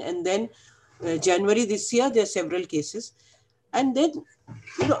 2019. And then January this year, there are several cases. And then,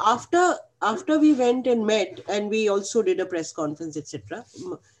 after we went and met, and we also did a press conference, etc.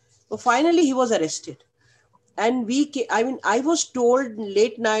 Finally, he was arrested. And I was told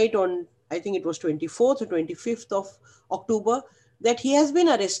late night on, I think it was 24th or 25th of October, that he has been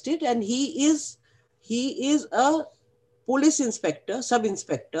arrested and he is a police inspector,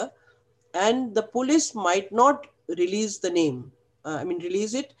 sub-inspector, and the police might not release the name.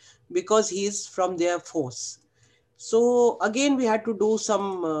 release it because he is from their force. So again, we had to do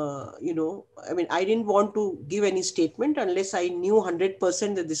some, I didn't want to give any statement unless I knew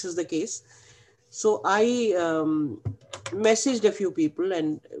 100% that this is the case. So I messaged a few people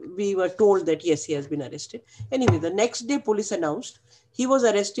and we were told that yes, he has been arrested. Anyway, the next day police announced he was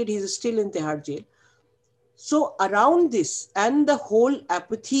arrested. He is still in Tihar jail. So around this and the whole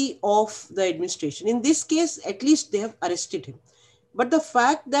apathy of the administration, in this case, at least they have arrested him. But the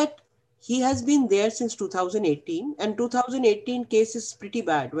fact that he has been there since 2018 and 2018 case is pretty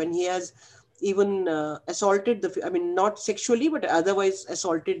bad when he has even assaulted not sexually, but otherwise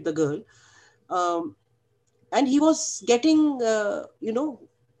assaulted the girl. Um, and he was getting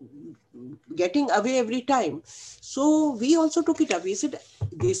away every time. So we also took it up. We said,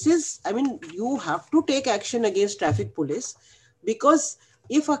 you have to take action against traffic police, because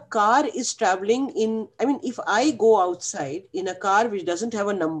if a car is traveling if I go outside in a car which doesn't have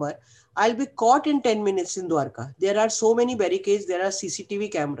a number, I'll be caught in 10 minutes in Dwarka. There are so many barricades, there are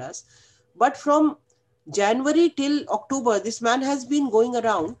CCTV cameras. But from January till October, this man has been going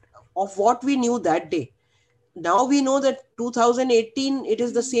around of what we knew that day. Now we know that 2018, it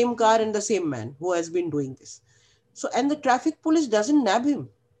is the same car and the same man who has been doing this. So, and the traffic police doesn't nab him.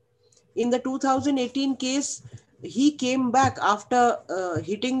 In the 2018 case, he came back after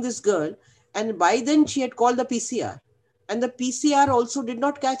hitting this girl, and by then she had called the PCR. And the PCR also did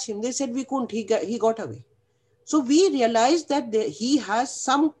not catch him. They said we couldn't, he got away. So we realized that he has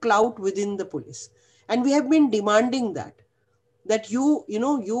some clout within the police. And we have been demanding that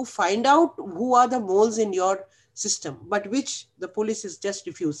you find out who are the moles in your system, but which the police is just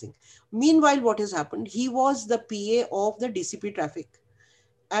refusing. Meanwhile, what has happened, he was the PA of the DCP traffic,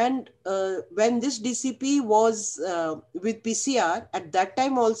 and when this DCP was with PCR at that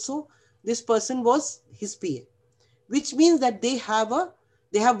time also, this person was his PA, which means that they have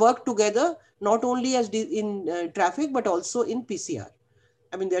worked together not only as in traffic but also in PCR.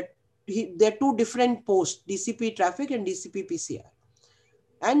 They're two different posts, DCP traffic and DCP PCR.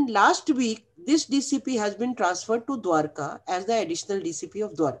 And last week, this DCP has been transferred to Dwarka as the additional DCP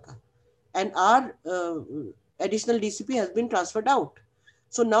of Dwarka. And our additional DCP has been transferred out.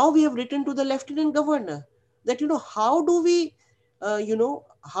 So now we have written to the Lieutenant Governor that, how do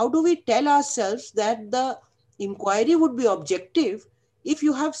we tell ourselves that the inquiry would be objective if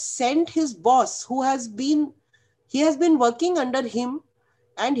you have sent his boss he has been working under him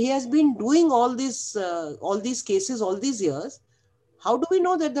and he has been doing all these cases all these years. How do we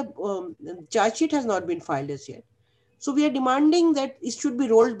know that the charge sheet has not been filed as yet? So we are demanding that it should be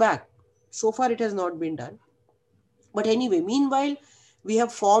rolled back. So far, it has not been done. But anyway, meanwhile, we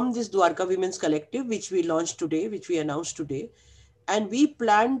have formed this Dwarka Women's Collective, which we launched today, which we announced today. And we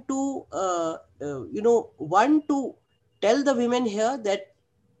plan to, to tell the women here that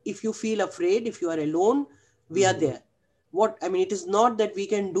if you feel afraid, if you are alone, we are there. It is not that we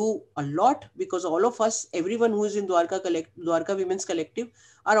can do a lot, because all of us, everyone who is in Dwarka Women's Collective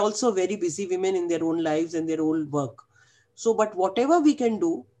are also very busy women in their own lives and their own work. So, but whatever we can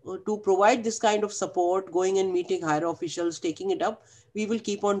do to provide this kind of support, going and meeting higher officials, taking it up, we will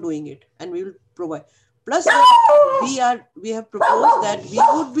keep on doing it and we will provide. Plus, we have proposed that we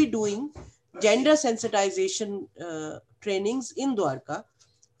would be doing gender sensitization trainings in Dwarka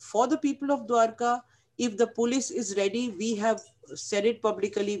for the people of Dwarka. If the police is ready, we have said it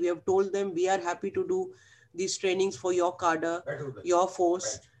publicly. We have told them we are happy to do these trainings for your cadre, your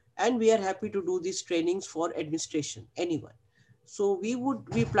force, and we are happy to do these trainings for administration, anyone. So we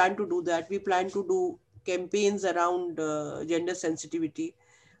plan to do that. We plan to do campaigns around gender sensitivity.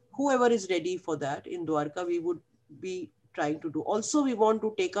 Whoever is ready for that in Dwarka, we would be trying to do. Also, we want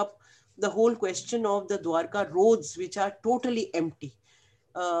to take up the whole question of the Dwarka roads, which are totally empty.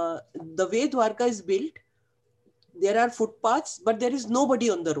 The way Dwarka is built, there are footpaths, but there is nobody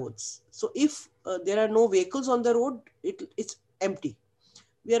on the roads. So if there are no vehicles on the road, it's empty.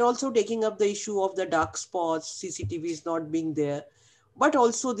 We are also taking up the issue of the dark spots, CCTVs not being there, but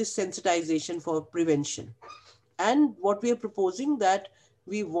also this sensitization for prevention. And what we are proposing, that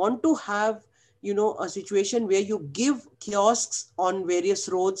we want to have, a situation where you give kiosks on various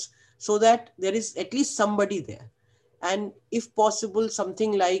roads so that there is at least somebody there. And if possible,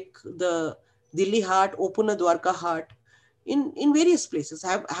 something like the Delhi Haat, open a Dwarka Haat in various places.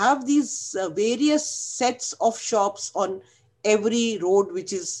 Have these various sets of shops on every road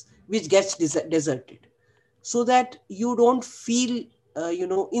which gets deserted, so that you don't feel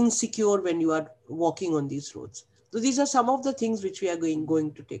insecure when you are walking on these roads. So these are some of the things which we are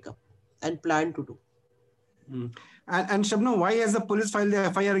going to take up and plan to do. And Shabnam, why has the police filed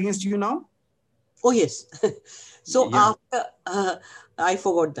the FIR against you now? Oh yes. So Yeah, after I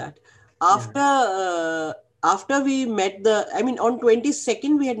forgot that. yeah. After we met I mean, on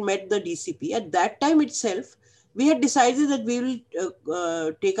 22nd we had met the DCP. At that time itself, we had decided that we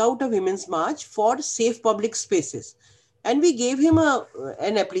will take out a women's march for safe public spaces, and we gave him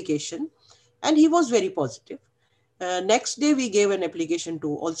an application, and he was very positive. Next day we gave an application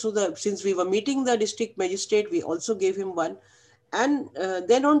to also the since we were meeting the district magistrate, we also gave him one. And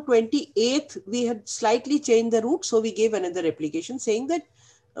then on 28th, we had slightly changed the route. So we gave another application saying that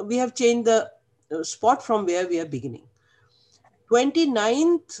we have changed the spot from where we are beginning.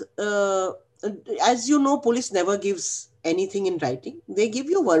 29th, as you know, police never gives anything in writing. They give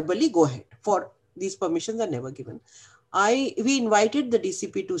you verbally, go ahead. For these permissions are never given. We invited the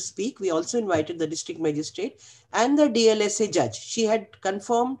DCP to speak. We also invited the district magistrate and the DLSA judge. She had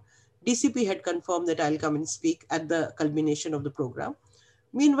confirmed, DCP had confirmed that I'll come and speak at the culmination of the program.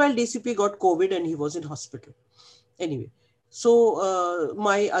 Meanwhile, DCP got COVID and he was in hospital. Anyway, so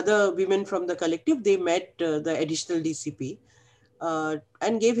my other women from the collective, they met the additional DCP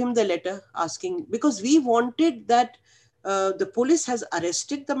and gave him the letter asking, because we wanted that the police has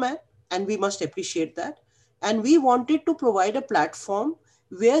arrested the man, and we must appreciate that. And we wanted to provide a platform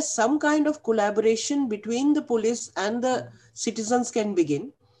where some kind of collaboration between the police and the citizens can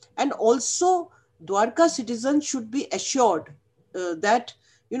begin. And also, Dwarka citizens should be assured that,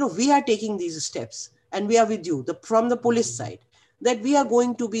 we are taking these steps and we are with you, from the police side, that we are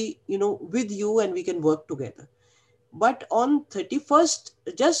going to be, with you and we can work together. But on 31st,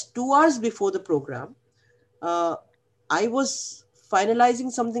 just 2 hours before the program, uh, I was finalizing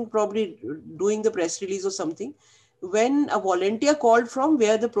something, probably doing the press release or something, when a volunteer called from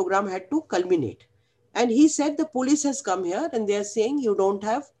where the program had to culminate. And he said the police has come here and they are saying you don't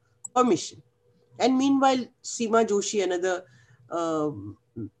have permission. And meanwhile, Seema Joshi, another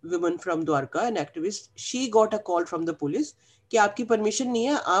woman from Dwarka, an activist, she got a call from the police कि आपकी permission नहीं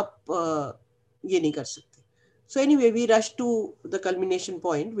है, आप ये नहीं कर सकते. So anyway, we rushed to the culmination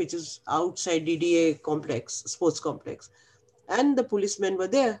point, which is outside DDA complex, sports complex, and the policemen were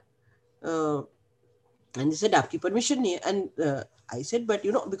there, and they said, "आपकी permission नहीं है." And I said, "But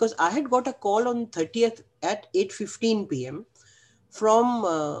because I had got a call on 30th at 8:15 p.m. from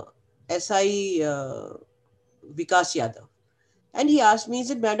SI Vikas Yadav, and he asked me, he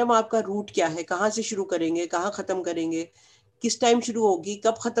said, "Madam, आपका root क्या है? कहाँ से शुरू करेंगे? कहाँ खत्म करेंगे? किस टाइम शुरू होगी,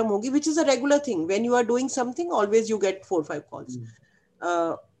 कब खत्म होगी?" Which is a regular thing. When you are doing something, always you get 4-5 calls.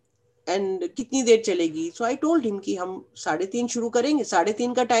 And कितनी देर चलेगी? सो आई टोल्ड हिम कि हम 3:30 शुरू करेंगे,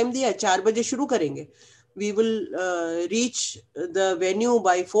 3:30 का टाइम दिया, 4 बजे शुरू करेंगे. We will reach the venue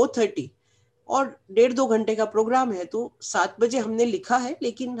bye 4:30 और 1.5-2 घंटे का प्रोग्राम है, तो 7 बजे हमने लिखा है,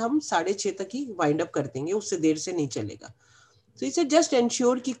 लेकिन हम 6:30 तक ही वाइंड अप कर देंगे, उससे देर से नहीं चलेगा. तो इसे जस्ट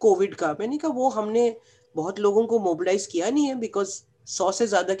एंश्योर कि कोविड का, मैंने कहा वो हमने बहुत लोगों को मोबिलाइज किया नहीं है, बिकॉज 100 से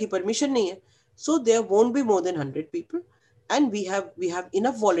ज्यादा की परमिशन नहीं है. So there won't be more than 100 people, and we have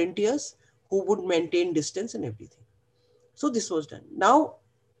enough volunteers who would maintain distance and everything. So this was done. Now,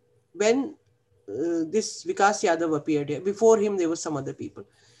 when this Vikas Yadav appeared here, before him there were some other people,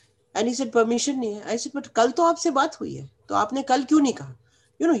 and he said permission nahi hai. I said, but kal to aapse baat hui hai, to aapne kal kyun nahi kaha?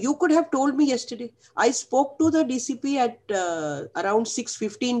 You could have told me yesterday. I spoke to the DCP at around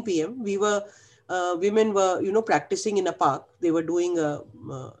 6:15 p.m. We were women were practicing in a park. They were doing a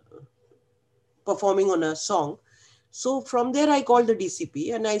performing on a song. So from there, I called the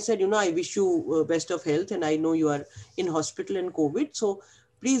DCP and I said, I wish you best of health, and I know you are in hospital and COVID. So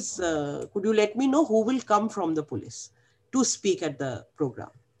please, could you let me know who will come from the police to speak at the program?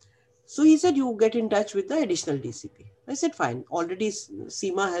 So he said, you get in touch with the additional DCP. I said, fine. Already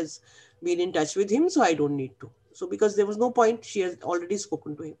Seema has been in touch with him, so I don't need to. So because there was no point, she has already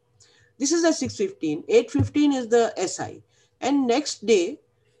spoken to him. This is at 6:15. 8:15 is the SI. And next day,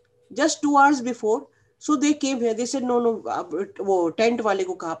 just 2 hours before, so they came here. They said, no, वो tent वाले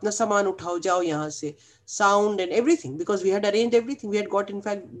को कहा अपना सामान उठाओ जाओ यहाँ से, sound and everything, because we had arranged everything. We had got in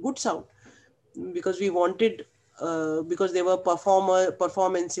fact good sound because we wanted, because there were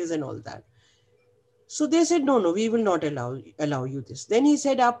performances and all that. So they said, no, we will not allow you this. Then he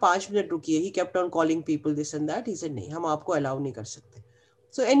said, आप 5 minute रुकिए. He kept on calling people this and that. He said, नहीं, हम आपको allow नहीं कर सकते.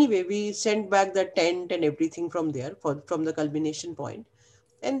 So anyway, we sent back the tent and everything from there, from the culmination point.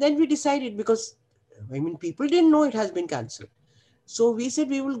 And then we decided, because people didn't know it has been cancelled. So we said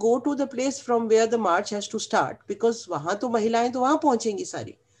we will go to the place from where the march has to start, because वहाँ तो महिलाएं तो वहाँ पहुँचेंगी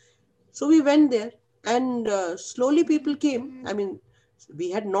सारी. So we went there, and slowly people came.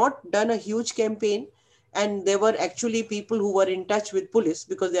 We had not done a huge campaign, and there were actually people who were in touch with police,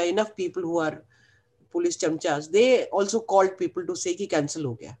 because there are enough people who are police chamchas. They also called people to say कि cancel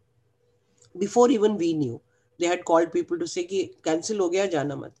हो गया. before even we knew. They had called people to say कि cancel हो गया,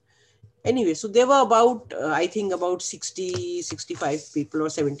 जाना मत. Anyway, so there were about, I think about 60, 65 people or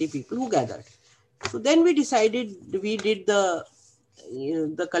 70 people who gathered. So then we decided, we did the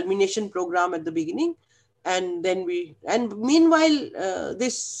culmination program at the beginning. And then and meanwhile,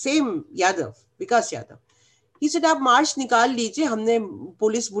 this same Yadav, Vikas Yadav, he said, आप मार्च निकाल लीजिए, हमने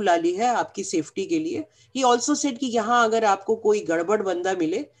police बुला ली है आपकी safety के लिए. He also said कि यहाँ अगर आपको कोई गड़बड़ बंदा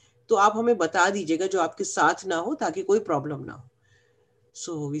मिले तो आप हमें बता दीजिएगा जो आपके साथ ना हो, ताकि कोई प्रॉब्लम ना हो.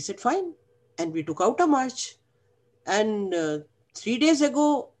 So we said fine, and we took out a march. And 3 days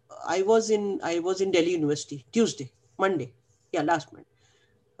ago, I was in Delhi University, Tuesday, Monday, yeah, last Monday,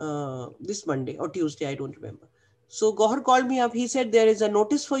 this Monday or Tuesday, I don't remember. So Gohar called me up. He said there is a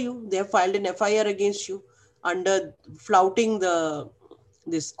notice for you. They have filed an FIR against you under flouting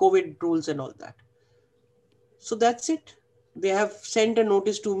this COVID rules and all that. So that's it. They have sent a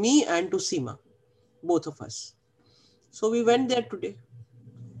notice to me and to Seema, both of us. So we went there today.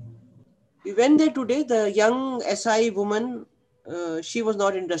 The young SI woman, she was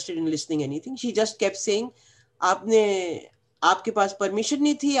not interested in listening anything. She just kept saying, आपने आपके पास permission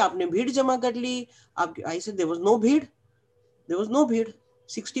नहीं थी, आपने भीड़ जमा कर ली. I said there was no भीड़. There was no भीड़.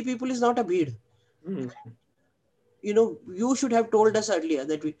 60 people is not a भीड़. You should have told us earlier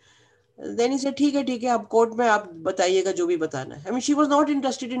that we. Then he said, ठीक है, आप कोर्ट में आप बताइएगा जो भी बताना है. I mean, she was not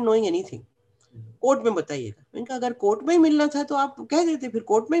interested in knowing anything. Court में बताइएगा. मैंने कहा अगर कोर्ट में ही मिलना था तो आप कह देते, फिर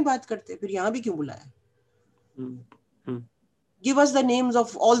कोर्ट में ही बात करते, फिर यहाँ भी क्यों बुलाया. Give us the names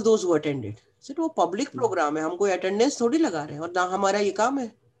of all those who attended. Said वो पब्लिक प्रोग्राम है, हम कोई अटेंडेंस थोड़ी लगा रहे हैं और ना हमारा ये काम है.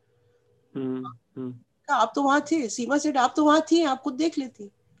 आप तो वहां थे. सीमा सेठ आप तो वहां थी, आप खुद देख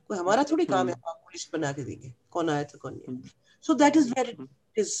लेती. कोई हमारा थोड़ी काम है आपको लिस्ट बना के देंगे कौन आया था कौन नहीं. So that is where it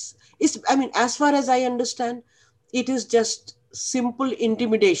is. I mean, as far as I understand, it is just simple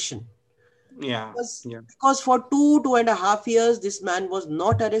intimidation. Yeah. Because for 2.5 years, this man was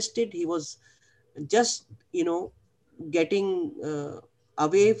not arrested. He was just, getting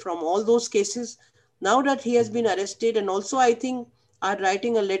away from all those cases. Now that he has been arrested, and also I think our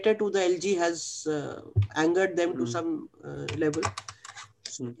writing a letter to the LG has angered them to some level.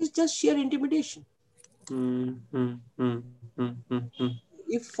 So it's just sheer intimidation.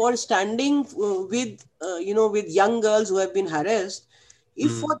 If for standing with young girls who have been harassed,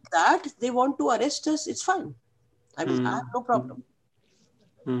 if for that they want to arrest us, it's fine. I mean, I have no problem.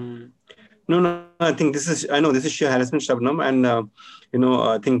 No, I think this is sheer harassment, Shabnam. And,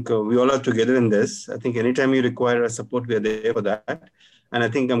 I think we all are together in this. I think anytime you require our support, we are there for that. And I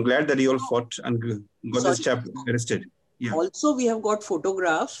think I'm glad that you all fought and got this chap arrested. Yeah. Also, we have got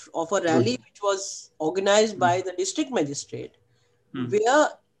photographs of a rally which was organized by the district magistrate, where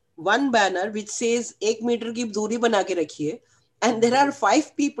one banner which says 1 meter ki duri bana ke rakhiye, and there are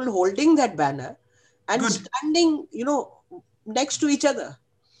 5 people holding that banner and standing, next to each other.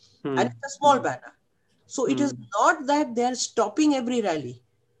 And it's a small banner. So it is not that they are stopping every rally.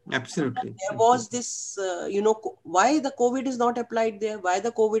 Absolutely. There was this, why the COVID is not applied there? Why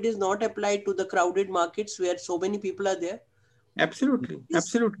the COVID is not applied to the crowded markets where so many people are there? Absolutely.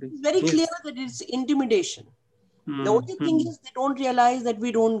 It's very clear that it's intimidation. The only thing is they don't realize that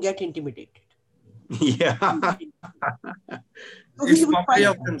we don't get intimidated. Yeah.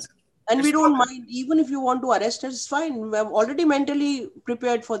 And we don't mind. Even if you want to arrest us, it's fine. I'm already mentally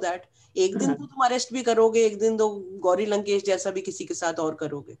prepared for that. एक दिन तो तुम arrest भी करोगे, एक दिन तो गौरी लंकेश जैसा भी किसी के साथ और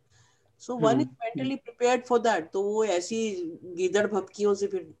करोगे. So one is mentally prepared for that. तो वो ऐसी गीदड़ भपकियों से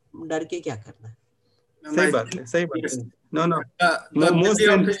फिर डर के क्या करना है. सही बात है. No.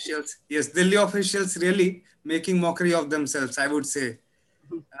 Delhi officials really making mockery of themselves, I would say.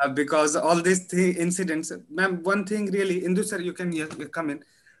 Because all these incidents, ma'am, one thing really, Indu sir, you can come in.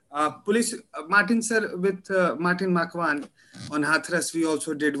 Police, Martin sir, with Martin Makwan on Hathras, we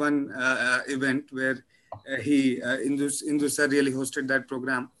also did one event where Indu sir really hosted that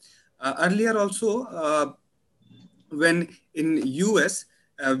program. Earlier also, when in US,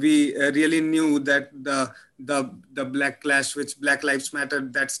 we really knew that the Black Clash, which Black Lives Matter,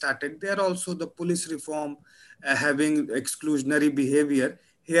 that started. There also the police reform having exclusionary behavior.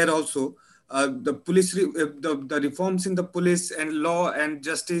 Here also, the police, the reforms in the police and law and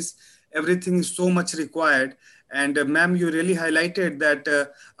justice, everything is so much required. And ma'am, you really highlighted that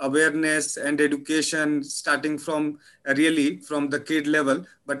awareness and education starting from really from the kid level.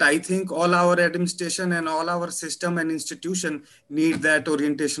 But I think all our administration and all our system and institution need that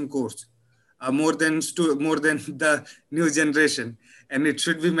orientation course more than the new generation, and it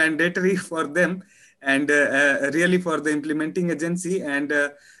should be mandatory for them and really for the implementing agency and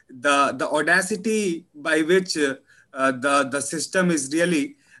the audacity by which the system is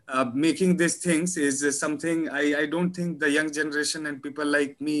really making these things is something I don't think the young generation and people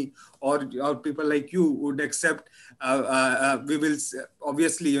like me or people like you would accept. We will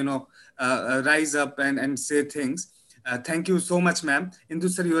obviously, rise up and say things. Thank you so much, ma'am. Indu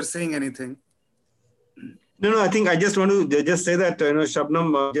sir, you were saying anything? No, I think I just want to just say that,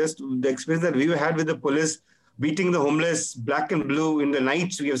 Shabnam, just the experience that we had with the police beating the homeless black and blue in the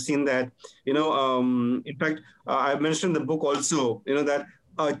nights, we have seen that, in fact, I mentioned in the book also, that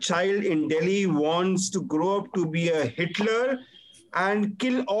a child in Delhi wants to grow up to be a Hitler and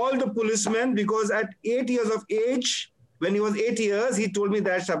kill all the policemen because at 8 years of age, when he was 8 years, he told me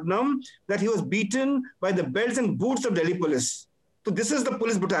that, Shabnam, that he was beaten by the belts and boots of Delhi police. So this is the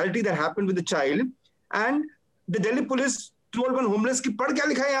police brutality that happened with the child. And the Delhi police told one homeless कि पढ़ क्या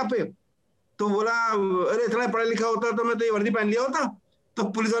लिखा है यहाँ पे तो बोला अरे इतना पढ़ा लिखा होता तो मैं तो ये वर्दी पहन लिया होता तो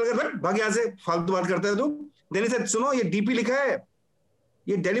पुलिस वाले कहते भाग यहाँ से फालतू बात करता है तू दिल्ली से सुनो ये डीपी लिखा है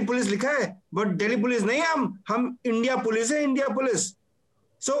ये दिल्ली पुलिस लिखा है बट दिल्ली पुलिस नहीं हम इंडिया पुलिस है इंडिया पुलिस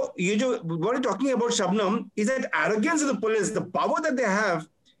so ये जो what you're talking about Shabnam is that arrogance of the police the power that they have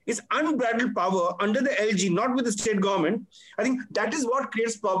is unbridled power under the LG, not with the state government. I think that is what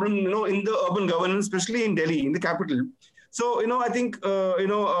creates problem, in the urban governance, especially in Delhi, in the capital. So, I think,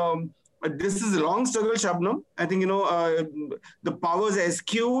 this is a long struggle, Shabnam. I think, the powers are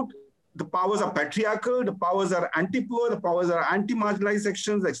skewed, the powers are patriarchal, the powers are anti-poor, the powers are anti-marginalized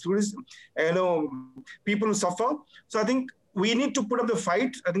sections, excluded, people who suffer. So I think we need to put up the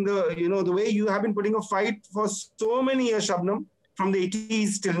fight. I think the way you have been putting a fight for so many years, Shabnam, from the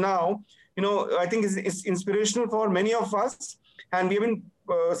 80s till now, I think it's inspirational for many of us. And we have been,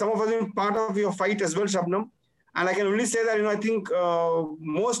 some of us have been part of your fight as well, Shabnam. And I can only say that, I think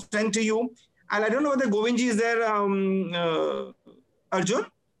more strength to you. And I don't know whether Govindji is there, Arjun?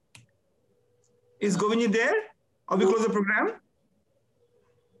 Is Govindji there? Or we close the program?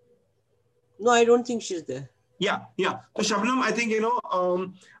 No, I don't think she's there. Yeah. So Shabnam, I think,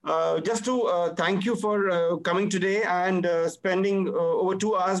 just to thank you for coming today and spending over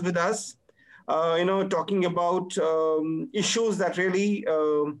 2 hours with us, talking about issues that really,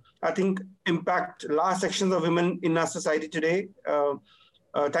 I think, impact large sections of women in our society today.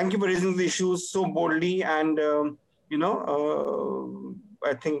 Thank you for raising the issues so boldly and,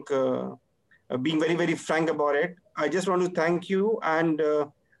 I think being very, very frank about it. I just want to thank you and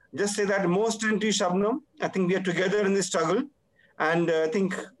just say that most strength to Shabnam. I think we are together in this struggle. And I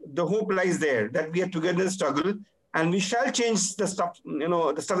think the hope lies there that we are together in the struggle and we shall change the stuff,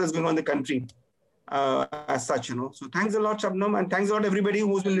 the stuff that's going on in the country as such, So thanks a lot, Shabnam. And thanks a lot, everybody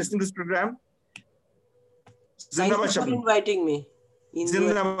who's been listening to this program. Thank you for inviting me.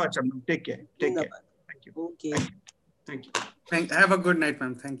 Zindabad, Shabnam. Take care. Thank you. Okay. Thank you. Have a good night,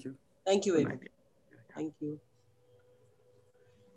 ma'am. Thank you. Thank you very much. Thank you.